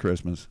enjoy your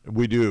Christmas.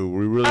 We do.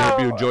 We really hope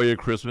you enjoy your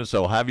Christmas.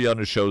 I'll have you on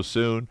the show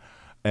soon.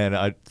 And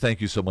I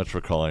thank you so much for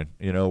calling.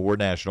 You know, we're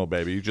national,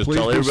 baby. You just Please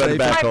tell be everybody safe.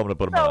 back I'm home to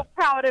put them so on.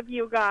 proud of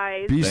you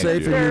guys. Be Thank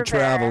safe you. in your Deserve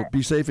travel. it.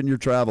 Be safe in your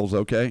travels,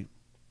 okay?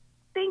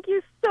 Thank you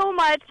so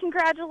much.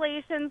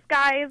 Congratulations,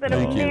 guys, and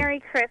Thank a you. Merry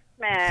Christmas.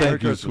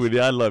 Thank you,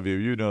 sweetie. I love you.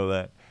 You know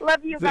that.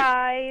 Love you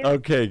guys.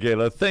 Okay,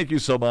 Gayla. Thank you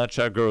so much,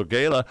 our girl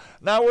Gayla.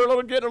 Now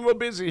we're getting a little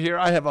busy here.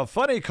 I have a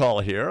funny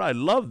call here. I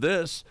love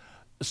this.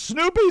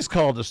 Snoopy's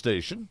called the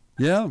station.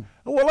 Yeah.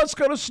 Well, let's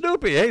go to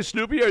Snoopy. Hey,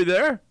 Snoopy, are you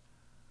there?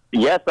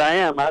 Yes, I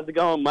am. How's it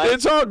going, Mike?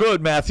 It's all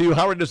good, Matthew.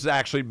 Howard, this is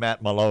actually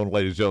Matt Malone,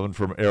 ladies and gentlemen,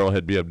 from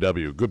Arrowhead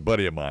BMW, good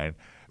buddy of mine.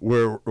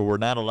 We're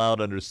not allowed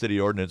under city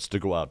ordinance to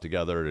go out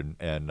together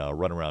and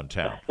run around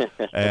town.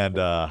 And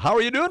how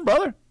are you doing,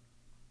 brother?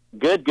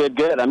 Good.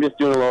 I'm just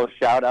doing a little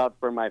shout out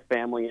for my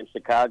family in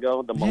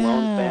Chicago, the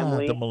Malone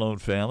family. The Malone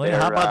family. They're,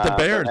 How about the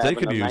Bears? they're They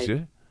having could a use nice-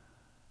 you.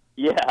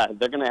 Yeah,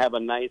 they're going to have a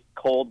nice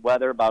cold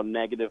weather, about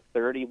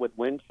 -30 with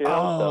wind chill.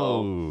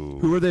 Oh.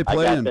 Who are they I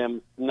playing?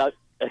 got them.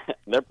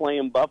 They're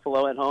playing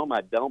Buffalo at home.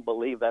 I don't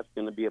believe that's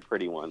going to be a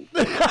pretty one.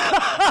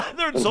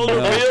 They're in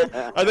Soldier Field?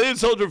 Are they in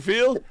Soldier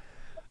Field?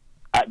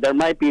 There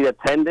might be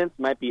attendance,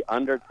 might be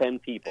under 10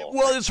 people.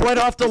 Well, it's right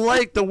off the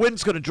lake. The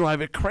wind's going to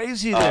drive it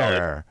crazy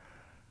there.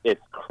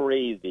 It's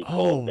crazy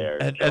cold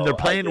there. And so they're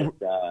playing.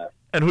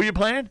 And who are you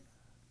playing?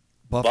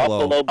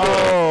 Buffalo. Buffalo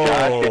Bills.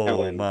 Josh Oh,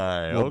 Allen.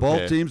 my. Well, Okay.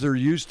 both teams are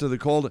used to the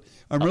cold.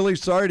 I'm really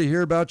sorry to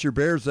hear about your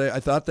Bears. I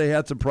thought they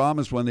had some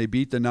promise when they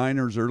beat the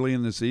Niners early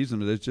in the season,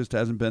 but it just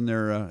hasn't been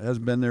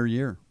their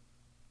year.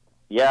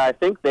 Yeah, I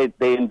think they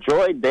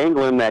enjoyed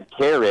dangling that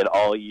carrot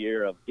all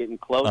year of getting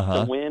close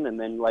to win, and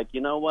then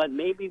you know what?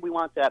 Maybe we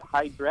want that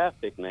high draft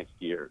pick next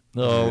year.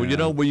 Oh, you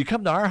know, when you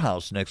come to our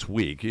house next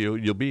week,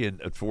 you'll be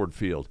at Ford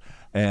Field,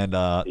 and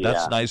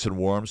that's nice and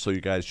warm, so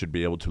you guys should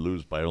be able to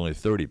lose by only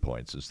 30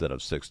 points instead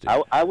of 60.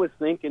 I was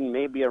thinking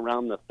maybe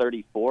around the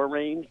 34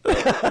 range.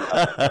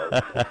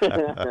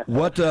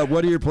 What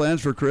are your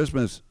plans for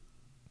Christmas?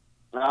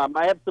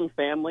 I have some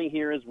family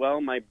here as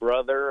well. My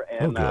brother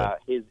and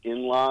his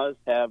in-laws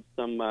have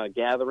some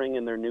gathering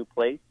in their new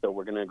place, so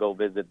we're going to go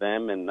visit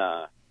them. And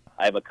I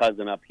have a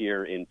cousin up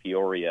here in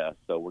Peoria,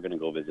 so we're going to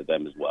go visit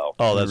them as well.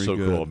 Oh, that's Very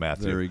so good. cool,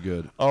 Matthew. Very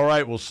good. All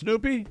right, well,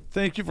 Snoopy,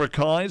 thank you for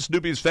calling.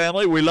 Snoopy's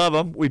family, we love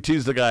him. We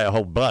tease the guy a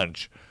whole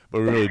bunch,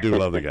 but we really do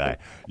love the guy.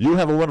 You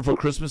have a wonderful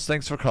Christmas.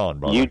 Thanks for calling,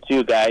 brother. You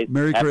too, guys.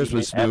 Merry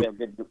Christmas, Have Snoop.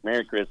 a good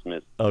Merry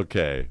Christmas.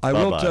 Okay. I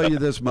will bye-bye. tell you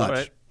this much. All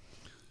right.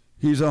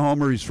 He's a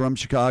homer. He's from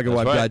Chicago.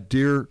 That's I've right. got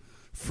dear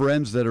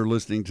friends that are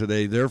listening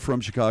today. They're from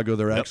Chicago.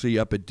 They're actually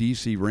up at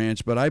DC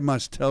Ranch. But I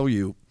must tell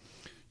you,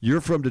 you're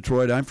from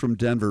Detroit. I'm from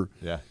Denver.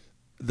 Yeah.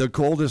 The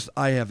coldest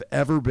I have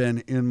ever been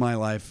in my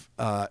life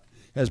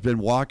has been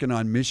walking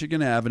on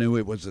Michigan Avenue.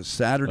 It was a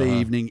Saturday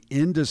evening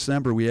in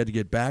December. We had to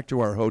get back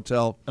to our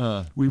hotel.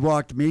 We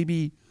walked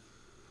maybe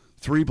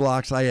 3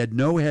 blocks. I had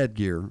no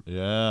headgear.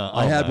 Yeah.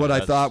 I had what I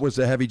that's- thought was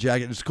a heavy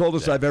jacket. It's the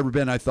coldest I've ever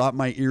been. I thought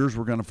my ears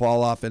were going to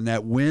fall off, and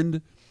that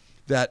wind,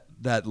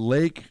 that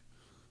lake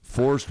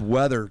forced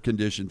weather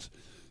conditions.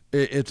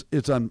 That's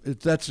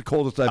the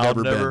coldest I've ever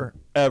I'll never,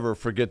 been. ever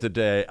forget the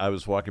day I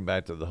was walking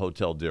back to the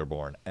Hotel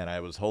Dearborn, and I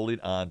was holding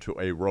on to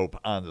a rope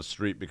on the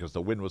street because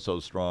the wind was so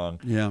strong,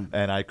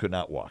 and I could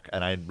not walk.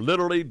 And I'm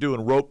literally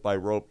doing rope by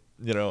rope,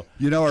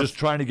 just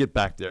trying to get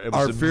back there. It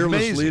was Our fearless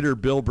amazing. leader,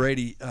 Bill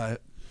Brady,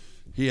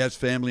 he has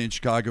family in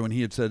Chicago, and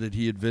he had said that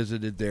he had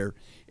visited there.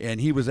 And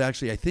he was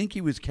actually, I think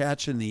he was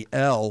catching the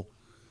L,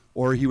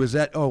 or he was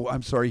at,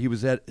 he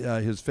was at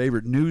his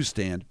favorite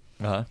newsstand.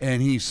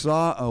 And he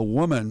saw a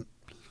woman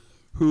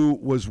who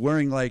was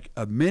wearing like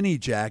a mini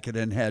jacket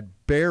and had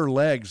bare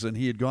legs, and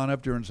he had gone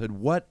up to her and said,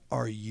 "What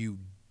are you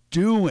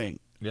doing?"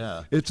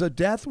 Yeah. It's a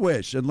death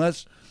wish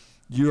unless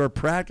you are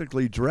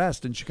practically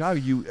dressed in Chicago.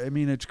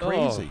 It's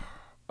crazy.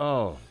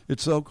 Oh.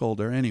 It's so cold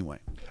there anyway.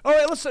 All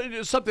right, let's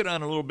do something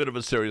on a little bit of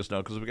a serious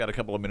note because we got a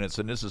couple of minutes,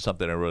 and this is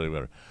something I really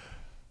want to.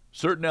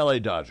 Certain L.A.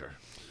 Dodger.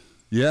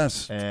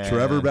 Yes, And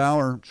Trevor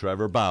Bauer.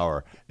 Trevor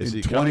Bauer. Is In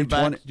he coming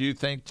 2020 back, do you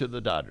think, to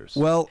the Dodgers?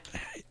 Well,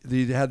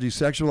 he had these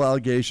sexual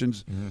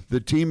allegations.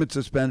 The team had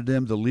suspended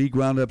him. The league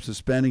wound up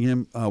suspending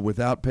him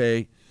without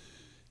pay.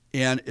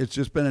 And it's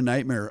just been a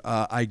nightmare.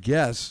 I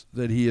guess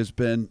that he has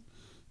been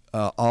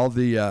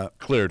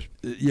cleared.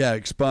 Yeah,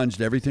 expunged.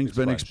 Everything's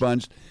been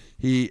expunged.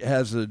 He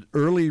has an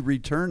early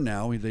return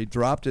now. They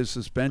dropped his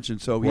suspension,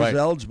 so he's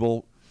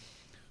eligible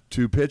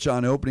to pitch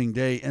on opening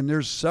day. And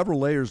there's several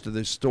layers to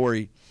this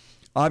story.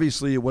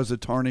 Obviously, it was a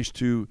tarnish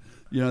to,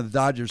 the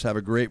Dodgers have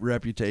a great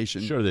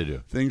reputation. Sure they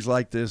do. Things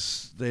like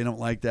this, they don't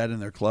like that in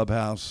their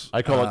clubhouse.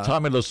 I call it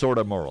Tommy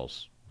Lasorda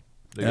morals.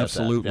 They got that,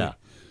 Absolutely. yeah.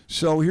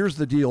 So here's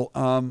the deal.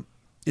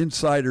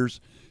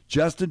 Insiders,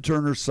 Justin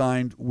Turner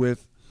signed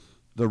with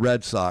the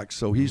Red Sox,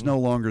 so he's no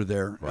longer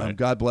there. Right.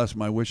 God bless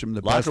him. I wish him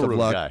the best Locker of room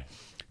luck. guy.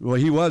 Well,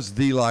 he was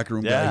the locker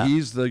room Yeah.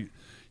 guy.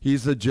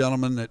 He's the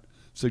gentleman that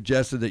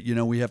suggested that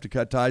we have to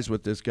cut ties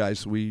with this guy,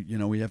 so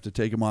we have to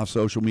take him off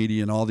social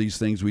media and all these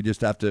things. We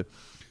just have to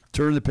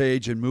turn the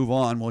page and move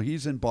on. Well,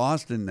 he's in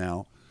Boston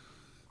now,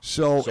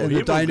 so and he the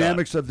moved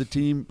dynamics of the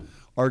team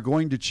are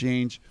going to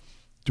change.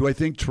 Do I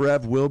think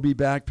Trev will be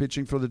back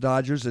pitching for the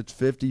Dodgers? It's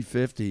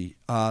 50-50.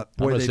 I'm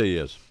going to say he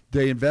is.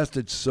 They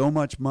invested so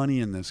much money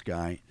in this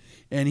guy,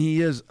 and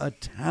he is a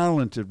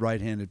talented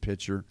right-handed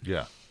pitcher.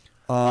 Yeah.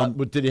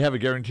 But did he have a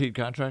guaranteed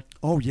contract?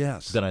 Oh,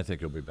 yes. Then I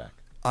think he'll be back.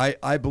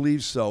 I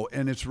believe so,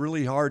 and it's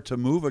really hard to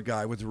move a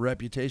guy with a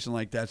reputation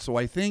like that. So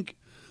I think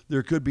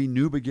there could be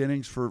new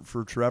beginnings for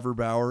Trevor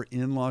Bauer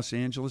in Los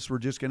Angeles. We're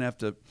just going to have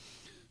to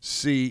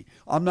see.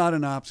 I'm not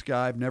an ops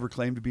guy. I've never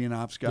claimed to be an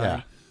ops guy,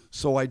 Yeah.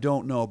 so I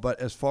don't know. But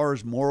as far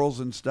as morals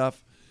and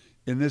stuff,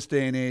 in this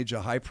day and age,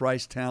 a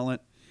high-priced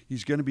talent,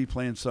 he's going to be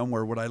playing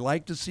somewhere. Would I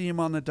like to see him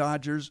on the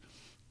Dodgers?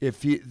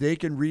 If they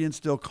can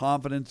reinstill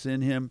confidence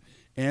in him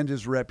and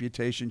his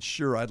reputation,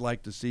 sure, I'd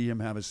like to see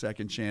him have a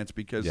second chance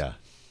because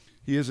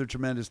he is a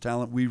tremendous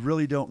talent. We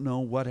really don't know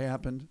what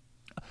happened.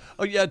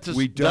 Oh, yeah,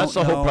 don't that's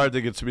the whole know. part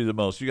that gets me the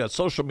most. You got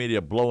social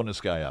media blowing this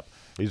guy up.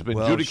 He's been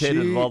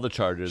adjudicated of all the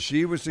charges.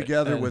 She was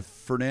together with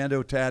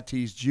Fernando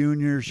Tatis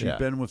Jr. She's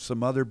been with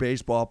some other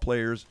baseball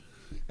players,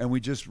 and we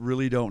just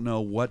really don't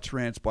know what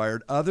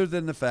transpired other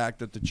than the fact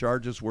that the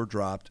charges were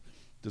dropped.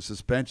 The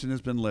suspension has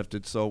been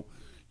lifted, so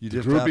you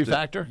just have groupie to,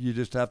 factor? You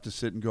just have to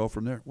sit and go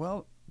from there.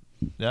 Well,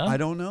 Yeah? I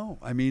don't know.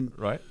 I mean,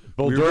 Right.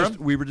 Bull Durham?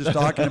 we were just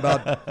talking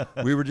about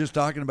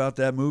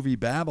that movie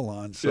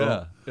Babylon.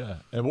 So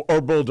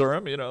or Bull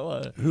Durham,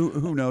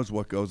 who knows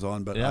what goes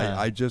on? But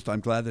I'm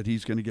glad that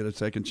he's going to get a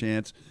second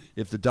chance.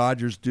 If the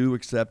Dodgers do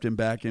accept him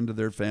back into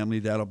their family,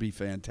 that'll be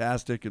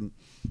fantastic. And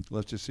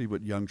let's just see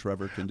what young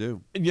Trevor can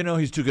do.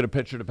 He's too good a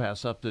pitcher to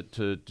pass up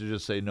to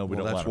just say no. We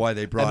don't want him. That's why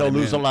they brought him. him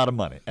They'll lose in. a lot of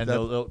money. And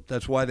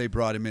that's why they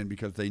brought him in,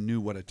 because they knew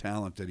what a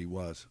talent that he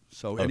was.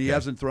 So and he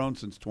hasn't thrown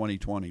since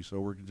 2020. So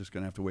we're just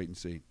going to have to wait and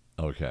see.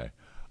 Okay.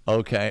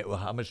 Well,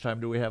 how much time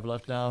do we have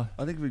left now?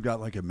 I think we've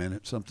got like a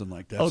minute, something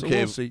like that. Okay. So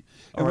we'll see. And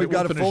All right, we've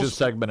got we'll a finish full this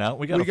segment out.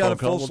 We got a full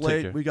call. We'll take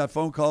slate. care. We got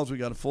phone calls. We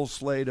got a full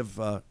slate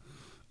of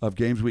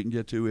games we can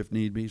get to if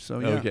need be. So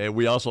yeah. Okay.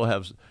 We also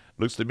have.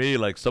 Looks to me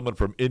like someone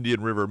from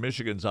Indian River,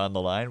 Michigan's on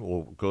the line.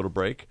 We'll go to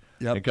break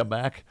and come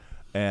back,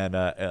 and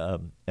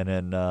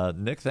then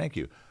Nick, thank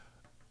you.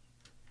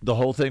 The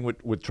whole thing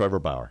with Trevor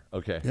Bauer.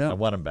 Okay. Yeah. I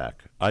want him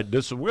back. We're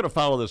going to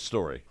follow this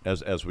story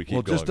as we keep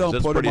going. Well, just don't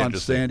 'cause put it's him on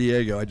interesting. San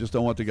Diego. I just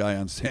don't want the guy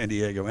on San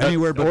Diego.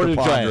 Anywhere but or the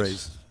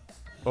Padres. Giants.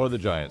 Or the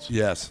Giants.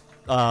 Yes.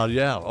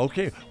 Yeah,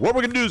 okay. What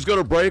we're going to do is go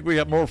to break. We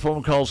got more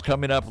phone calls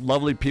coming up.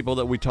 Lovely people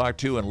that we talk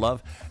to and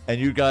love. And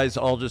you guys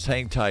all just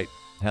hang tight.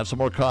 Have some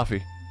more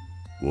coffee.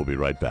 We'll be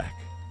right back.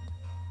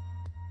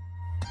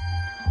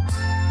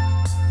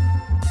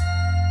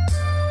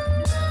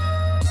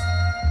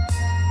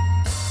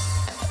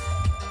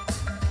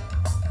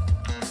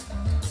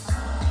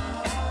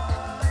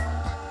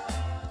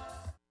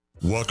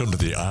 Welcome to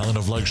the Island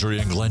of Luxury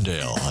in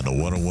Glendale on the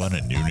 101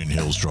 and Union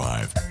Hills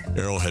Drive.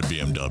 Arrowhead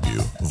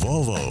BMW,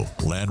 Volvo,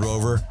 Land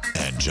Rover,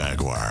 and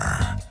Jaguar.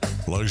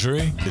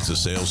 Luxury? It's a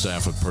sales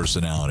staff with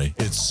personality.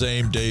 It's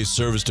same-day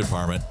service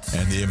department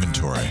and the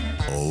inventory.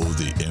 Oh,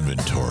 the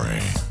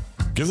inventory.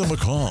 Give them a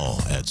call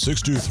at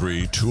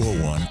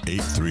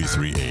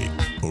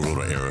 623-201-8338 or go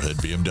to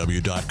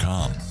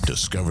arrowheadbmw.com.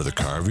 Discover the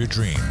car of your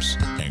dreams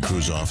and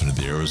cruise off into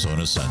the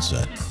Arizona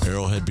sunset.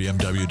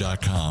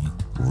 Arrowheadbmw.com.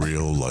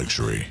 Real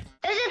luxury.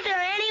 Isn't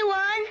there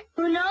anyone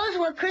who knows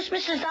what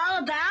Christmas is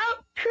all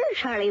about? Sure,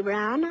 Charlie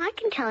Brown. I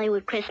can tell you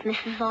what Christmas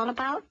is all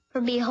about.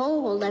 For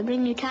behold, I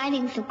bring you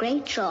tidings of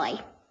great joy,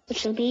 which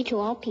shall be to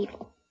all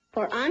people.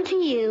 For unto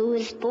you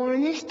is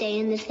born this day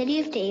in the city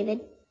of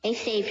David a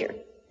Savior,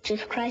 which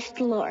is Christ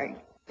the Lord.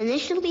 And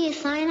this shall be a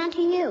sign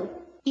unto you.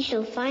 Ye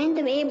shall find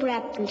the babe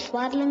wrapped in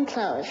swaddling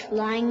clothes,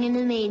 lying in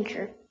a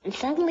manger. And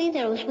suddenly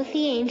there was with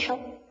the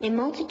angel a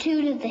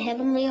multitude of the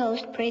heavenly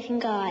host praising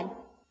God,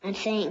 and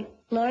saying,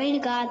 Glory to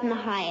God in the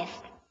highest,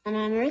 and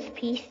on earth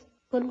peace,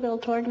 goodwill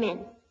toward men.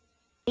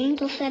 The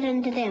angel said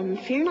unto them,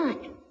 Fear not,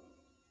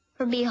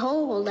 for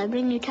behold, I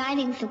bring you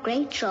tidings of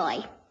great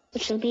joy,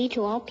 which shall be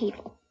to all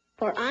people.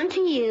 For unto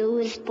you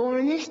is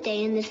born this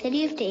day in the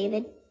city of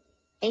David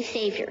a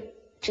Savior,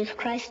 which is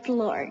Christ the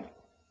Lord.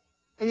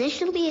 And this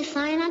shall be a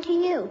sign unto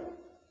you.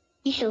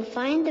 Ye shall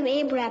find the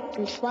babe wrapped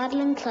in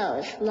swaddling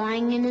clothes,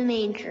 lying in a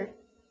manger.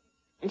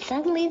 And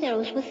suddenly there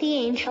was with the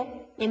angel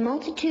a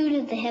multitude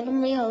of the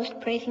heavenly host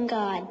praising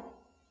God,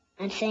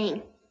 and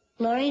saying,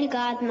 Glory to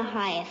God in the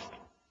highest,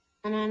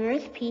 and on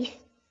earth peace,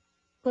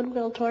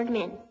 goodwill toward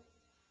men.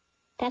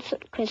 That's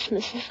what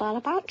Christmas is all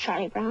about,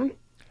 Charlie Brown.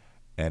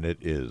 And it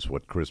is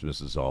what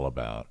Christmas is all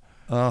about.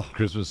 Oh.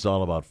 Christmas is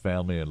all about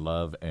family and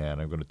love, and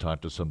I'm going to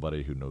talk to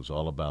somebody who knows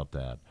all about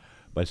that.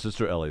 My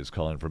sister Ellie is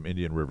calling from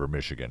Indian River,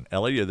 Michigan.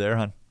 Ellie, you there,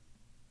 hon?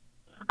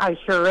 I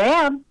sure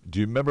am. Do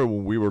you remember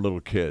when we were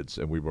little kids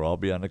and we would all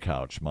be on the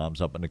couch,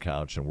 Mom's up on the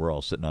couch, and we're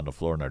all sitting on the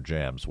floor in our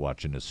jams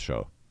watching this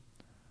show?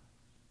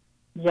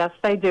 Yes,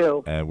 they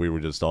do. And we were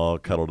just all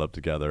cuddled up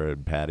together,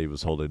 and Patty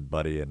was holding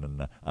Buddy,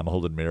 and I'm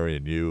holding Mary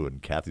and you,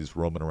 and Kathy's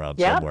roaming around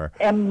somewhere.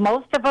 And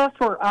most of us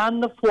were on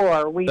the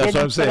floor. That's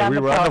what I'm saying. We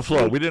were on the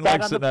floor. We didn't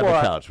like sitting on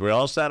the couch. We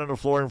all sat on the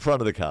floor in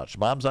front of the couch.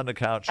 Mom's on the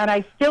couch. And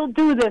I still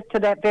do this to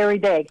that very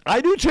day. I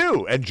do,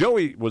 too. And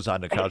Joey was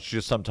on the couch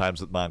just sometimes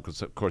with Mom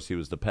because, of course, he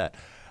was the pet.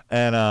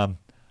 And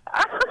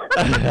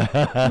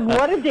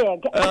what a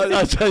dig.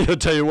 I'll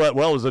tell you what.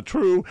 Well, is it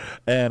true?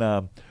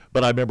 And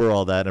but I remember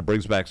all that, and it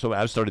brings back. So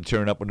I started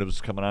tearing up when it was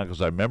coming on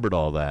because I remembered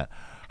all that.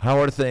 How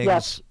are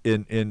things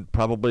in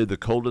probably the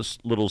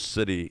coldest little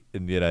city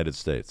in the United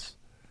States?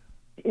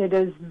 It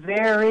is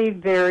very,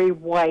 very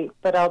white.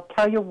 But I'll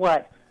tell you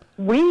what,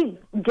 we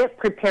get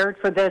prepared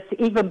for this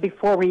even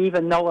before we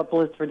even know what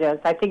blizzard is.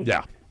 I think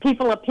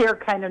people up here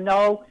kind of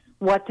know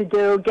what to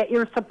do. Get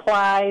your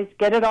supplies,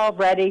 get it all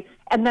ready,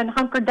 and then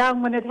hunker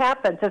down when it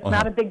happens. It's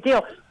not a big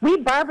deal. We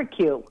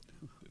barbecue.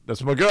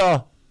 That's my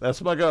girl. That's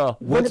my girl.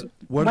 When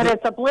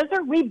it's a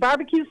blizzard, we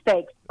barbecue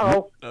steaks.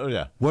 Oh,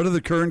 yeah. What are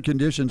the current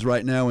conditions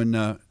right now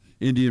in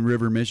Indian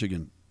River,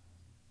 Michigan?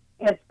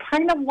 It's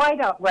kind of white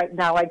out right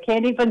now. I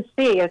can't even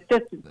see. It's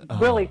just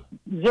really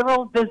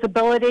zero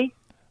visibility.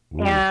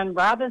 Ooh. And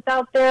Rob is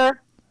out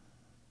there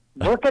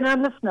working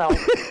on the snow.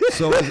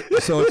 So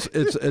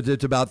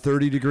it's about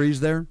 30 degrees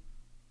there?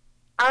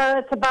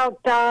 It's about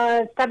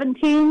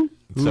 17.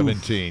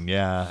 17,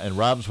 yeah. And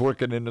Rob's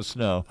working in the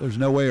snow. There's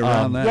no way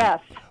around that.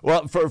 Yes.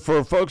 Well,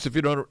 for folks, if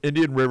you don't,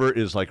 Indian River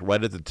is like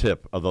right at the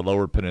tip of the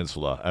Lower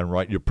Peninsula,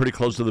 and you're pretty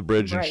close to the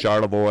bridge in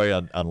Charlevoix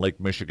on Lake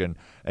Michigan,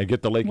 and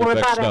get the lake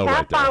effect snow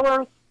right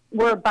there.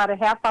 We're about a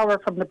half hour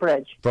from the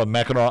bridge. From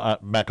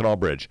Mackinac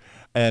Bridge.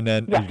 And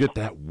then you get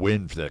that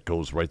wind that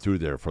goes right through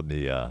there from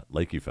the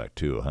lake effect,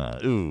 too, huh?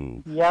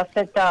 Ooh. Yes,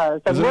 it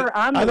does. And we're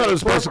on the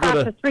lake. We're across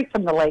the street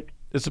from the lake.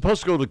 It's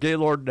supposed to go to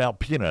Gaylord and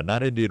Alpena,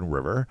 not Indian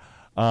River.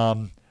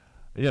 But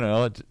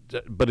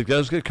it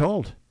does get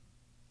cold.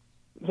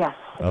 Yes,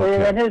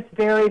 it is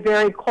very,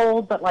 very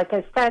cold. But like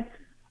I said,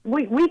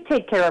 we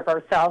take care of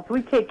ourselves.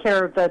 We take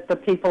care of the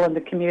people in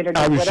the community.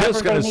 I was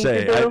just going to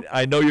say,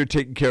 I know you're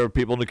taking care of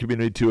people in the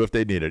community, too, if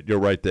they need it. You're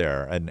right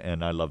there,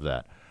 and I love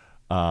that.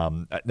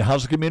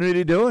 How's the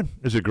community doing?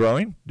 Is it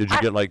growing? Did you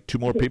get like 2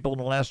 more people in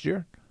the last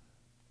year?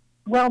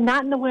 Well,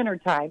 not in the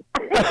wintertime.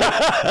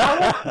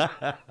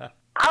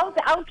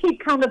 I'll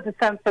keep count of the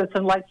census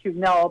and let you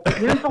know.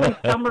 But usually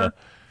summer,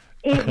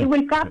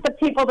 we've got the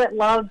people that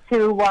love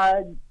to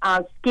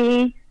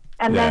ski,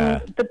 and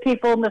then the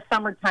people in the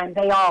summertime,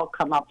 they all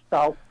come up.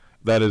 So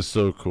that is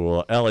so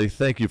cool. Ellie,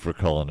 thank you for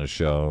calling the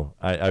show.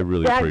 I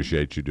really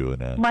appreciate you doing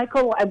that.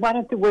 Michael, I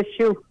wanted to wish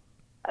you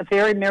a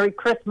very Merry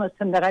Christmas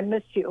and that I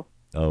miss you.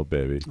 Oh,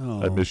 baby.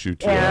 I miss you,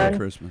 too. Merry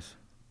Christmas.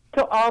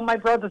 To all my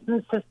brothers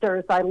and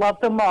sisters, I love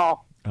them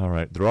all. All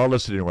right. They're all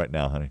listening right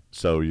now, honey.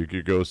 So you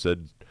could go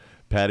said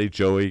Patty,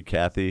 Joey,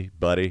 Kathy,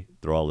 Buddy.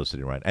 They're all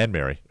listening right now. And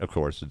Mary, of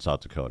course, in South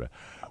Dakota.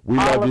 We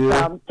love you.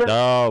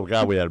 Oh,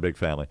 God, we had a big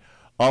family.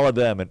 All of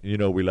them, and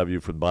we love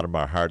you from the bottom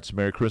of our hearts.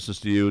 Merry Christmas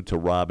to you, to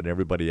Rob, and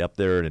everybody up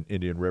there in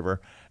Indian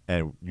River.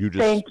 And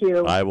thank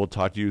you. I will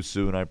talk to you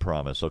soon, I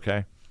promise,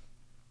 okay?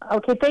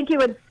 Okay, thank you,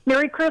 and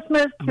Merry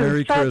Christmas to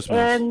Merry Chuck Christmas.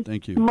 And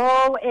thank you.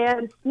 Mo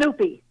and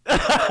Snoopy.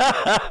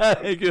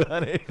 Thank you,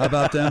 honey. How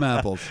about them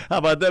apples? How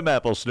about them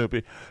apples,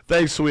 Snoopy?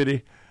 Thanks,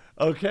 sweetie.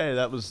 Okay,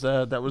 that was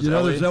Ellie.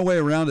 There's no way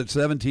around it.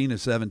 17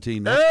 is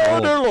 17. That's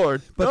cold. Dear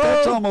Lord. But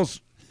that's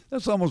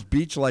almost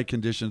beach-like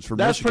conditions for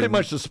Michigan. That's pretty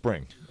much the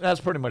spring. That's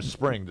pretty much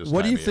spring this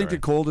What do you time think of year,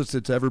 the coldest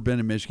it's ever been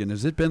in Michigan?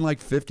 Has it been like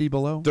 50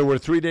 below? There were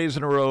 3 days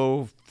in a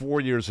row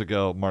 4 years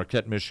ago.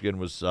 Marquette, Michigan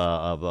was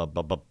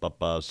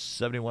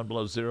 71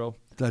 below zero.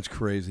 That's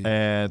crazy.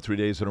 And 3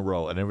 days in a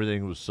row, and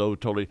everything was so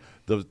totally.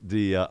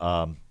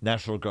 The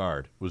National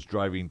Guard was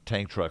driving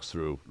tank trucks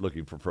through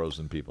looking for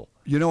frozen people.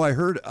 I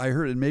heard,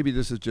 and maybe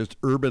this is just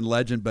urban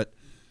legend, but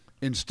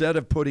instead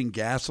of putting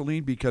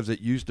gasoline because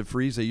it used to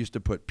freeze, they used to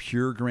put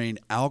pure grain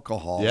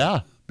alcohol.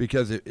 Yeah.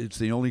 Because it's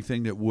the only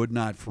thing that would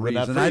not freeze.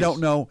 I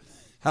don't know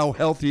how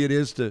healthy it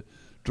is to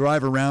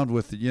drive around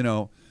with, a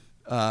handle,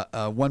 a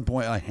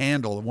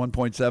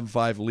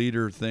 1.75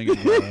 liter thing.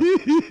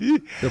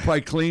 It'll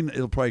probably clean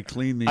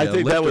the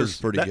lifters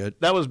pretty good.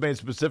 That was made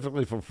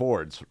specifically for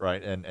Fords,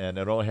 right? And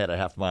it only had a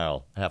half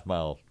mile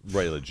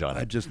railage on it.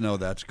 I just know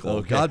that's cool.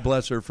 Okay. God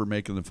bless her for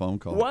making the phone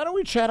call. Why don't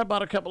we chat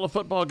about a couple of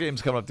football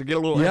games coming up to get a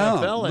little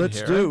NFL in let's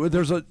here? do.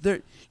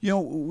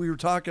 We were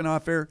talking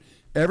off air.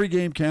 Every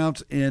game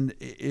counts, and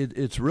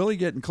it's really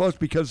getting close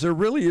because there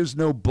really is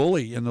no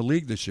bully in the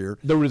league this year.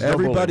 There is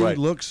Everybody no bully, right.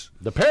 looks.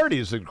 The parity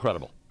is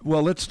incredible.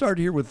 Well, let's start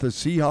here with the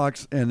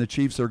Seahawks and the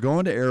Chiefs. They're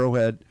going to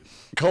Arrowhead.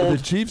 Cold.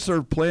 The Chiefs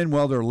are playing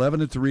well. They're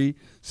 11-3.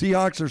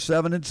 Seahawks are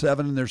 7-7,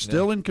 and they're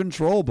still in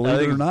control. Believe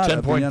it or not,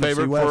 10-point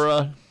favorite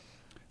for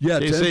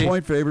KC.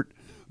 10-point favorite.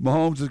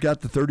 Mahomes has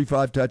got the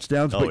 35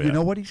 touchdowns, but you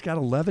know what? He's got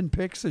 11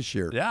 picks this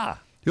year. Yeah,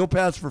 he'll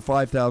pass for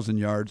 5,000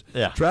 yards.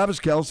 Yeah,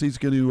 Travis Kelce's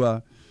going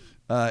to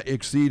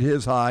exceed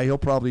his high. He'll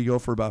probably go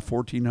for about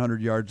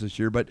 1,400 yards this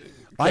year. But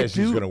he's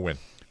going to win.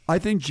 I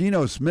think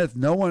Geno Smith.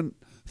 No one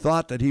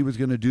thought that he was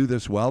going to do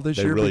this well this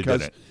year really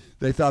because didn't.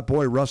 they thought,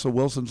 boy, Russell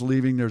Wilson's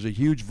leaving. There's a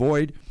huge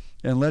void.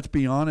 And let's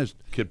be honest,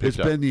 it's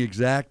been the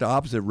exact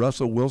opposite.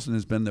 Russell Wilson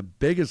has been the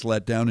biggest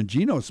letdown. And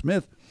Geno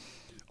Smith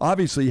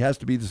obviously has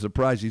to be the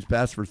surprise. He's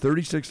passed for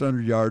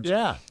 3,600 yards.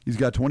 Yeah. He's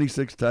got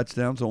 26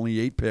 touchdowns,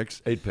 only 8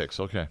 picks. 8 picks,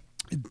 okay.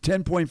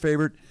 10-point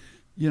favorite.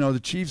 You know, the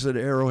Chiefs at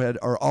Arrowhead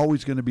are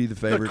always going to be the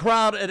favorite. The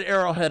crowd at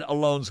Arrowhead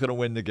alone is going to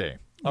win the game.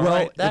 All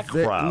right? That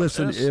crowd.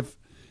 Listen, is...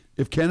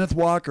 if Kenneth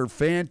Walker,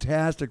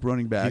 fantastic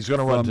running back, he's going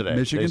to run today.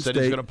 Michigan they said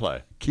State, he's going to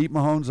play. Keep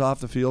Mahomes off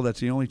the field. That's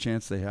the only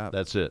chance they have.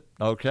 That's it.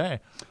 Okay.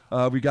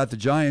 We got the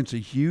Giants, a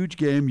huge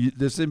game.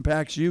 This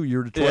impacts you.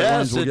 Your Detroit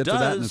Lions. We'll get to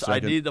that in a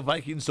second. I need the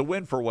Vikings to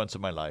win for once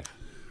in my life.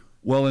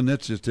 Well, and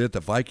that's just it. The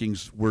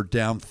Vikings were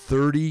down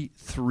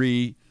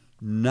 33-0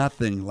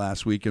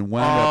 last week and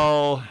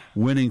wound up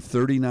winning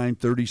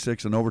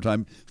 39-36 in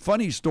overtime.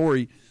 Funny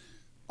story.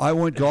 I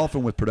went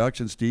golfing with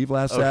Production Steve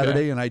last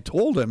Saturday, and I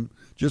told him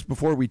just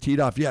before we teed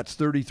off, it's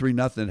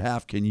 33-0 at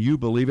half. Can you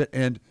believe it?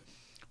 And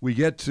we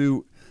get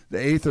to the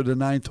 8th or the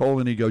 9th hole,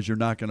 and he goes, you're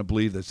not going to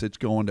believe this. It's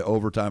going to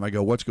overtime. I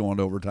go, what's going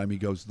to overtime? He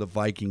goes, the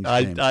Vikings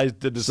game. I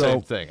did the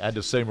same thing. I had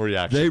the same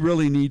reaction. They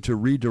really need to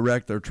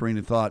redirect their train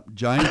of thought.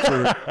 Giants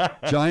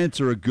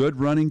are a good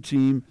running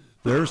team.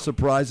 They're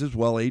surprises.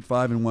 Well,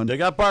 8-5-1. They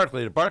got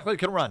Barkley. Barkley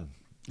can run.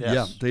 Yes.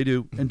 Yeah, they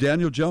do. And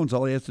Daniel Jones,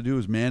 all he has to do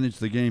is manage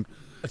the game.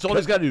 That's all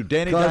he's got to do.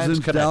 Danny Cousins,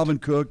 Dimes, Dalvin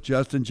Cook,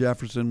 Justin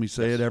Jefferson. We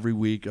say it every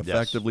week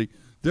effectively.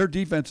 Yes. Their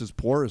defense is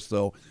porous,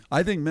 though.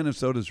 I think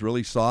Minnesota's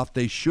really soft.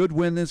 They should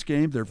win this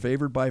game. They're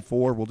favored by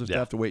 4. We'll just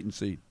have to wait and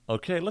see.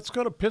 Okay, let's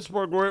go to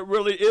Pittsburgh where it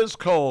really is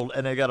cold,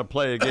 and they got to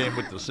play a game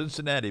with the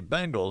Cincinnati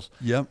Bengals.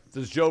 Yep.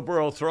 Does Joe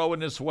Burrow throw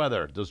in this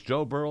weather? Does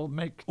Joe Burrow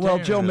make Well,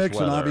 Joe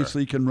Mixon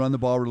obviously can run the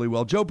ball really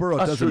well. Joe Burrow,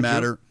 it doesn't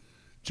matter.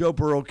 Joe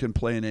Burrow can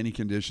play in any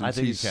conditions. I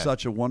think he's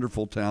such a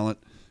wonderful talent.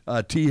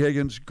 T.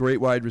 Higgins,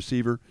 great wide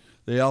receiver.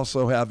 They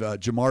also have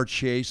Jamar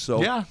Chase.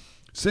 So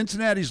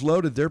Cincinnati's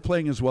loaded. They're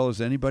playing as well as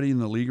anybody in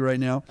the league right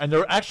now. And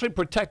they're actually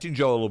protecting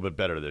Joe a little bit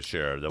better this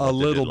year. Than a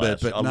little bit,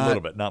 but a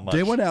little bit, not much.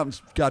 They went out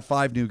and got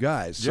 5 new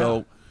guys.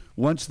 So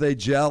once they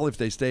gel, if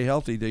they stay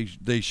healthy,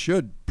 they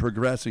should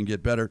progress and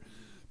get better.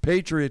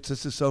 Patriots,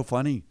 this is so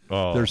funny.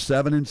 They're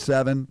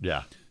 7-7.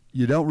 Yeah.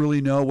 You don't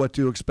really know what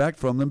to expect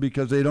from them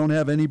because they don't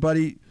have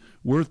anybody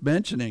worth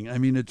mentioning. I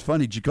mean, it's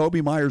funny.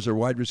 Jacoby Myers, their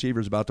wide receiver,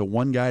 is about the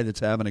one guy that's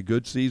having a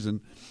good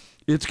season.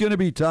 It's going to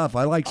be tough.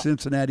 I like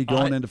Cincinnati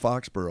going into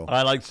Foxborough.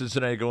 I like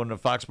Cincinnati going to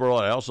Foxborough.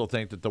 I also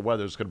think that the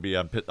weather's going to be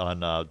on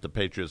the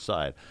Patriots'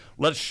 side.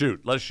 Let's shoot.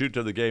 Let's shoot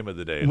to the game of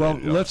the day. Well,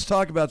 let's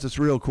talk about this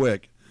real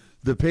quick.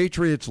 The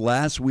Patriots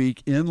last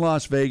week in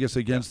Las Vegas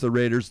against the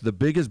Raiders, the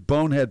biggest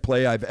bonehead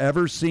play I've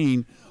ever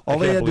seen. All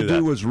they had to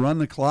do was run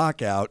the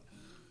clock out,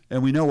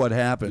 and we know what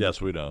happened.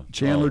 Yes, we know.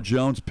 Chandler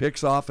Jones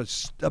picks off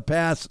a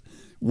pass.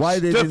 Why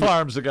they stiff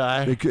arms the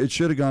guy. It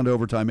should have gone to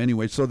overtime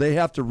anyway. So they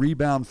have to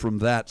rebound from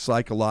that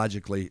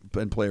psychologically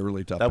and play a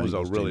really tough. That was a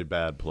Bengals really team.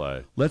 bad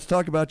play. Let's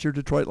talk about your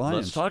Detroit Lions.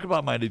 Let's talk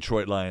about my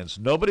Detroit Lions.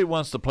 Nobody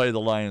wants to play the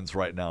Lions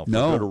right now for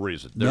good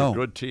reason. They're a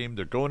good team.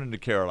 They're going into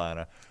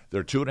Carolina.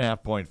 They're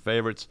 2.5-point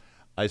favorites.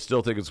 I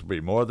still think it's going to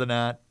be more than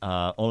that,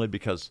 only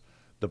because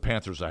the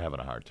Panthers are having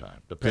a hard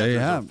time. The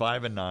Panthers are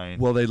 5-9.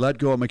 Well, they let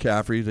go of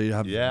McCaffrey. They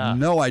have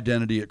no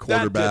identity at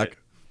quarterback.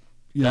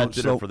 That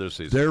did it for their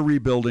season. They're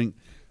rebuilding.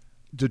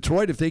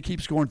 Detroit, if they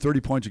keep scoring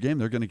 30 points a game,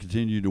 they're going to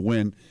continue to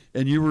win.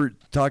 And you were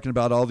talking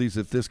about all these,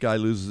 if this guy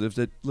loses,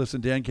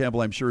 listen, Dan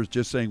Campbell, I'm sure, is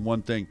just saying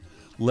one thing.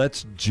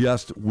 Let's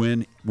just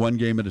win one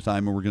game at a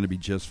time, and we're going to be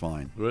just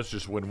fine. Let's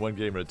just win one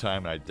game at a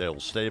time, and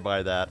they'll stay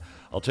by that.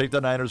 I'll take the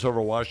Niners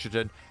over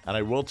Washington, and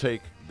I will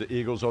take the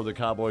Eagles over the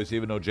Cowboys,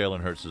 even though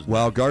Jalen Hurts is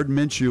Well, Gardner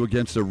Minshew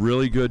against a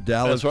really good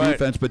Dallas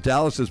defense, but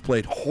Dallas has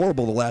played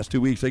horrible the last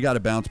 2 weeks. They got to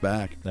bounce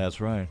back.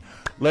 That's right.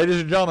 Ladies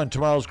and gentlemen,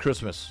 tomorrow's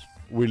Christmas.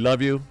 We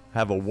love you.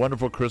 Have a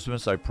wonderful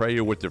Christmas. I pray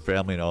you're with your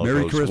family and all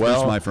Merry goes Christmas,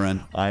 well. my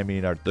friend. I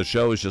mean, the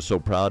show is just so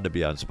proud to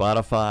be on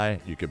Spotify.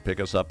 You can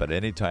pick us up at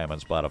any time on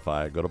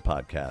Spotify. Go to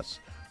podcasts,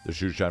 the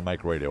Shoeshine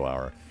Mike Radio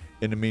Hour.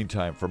 In the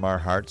meantime, from our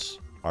hearts,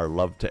 our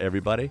love to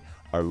everybody,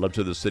 our love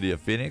to the city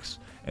of Phoenix,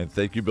 and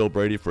thank you, Bill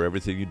Brady, for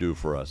everything you do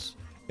for us.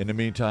 In the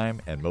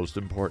meantime, and most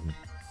important,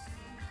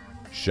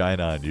 shine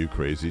on, you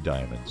crazy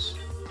diamonds.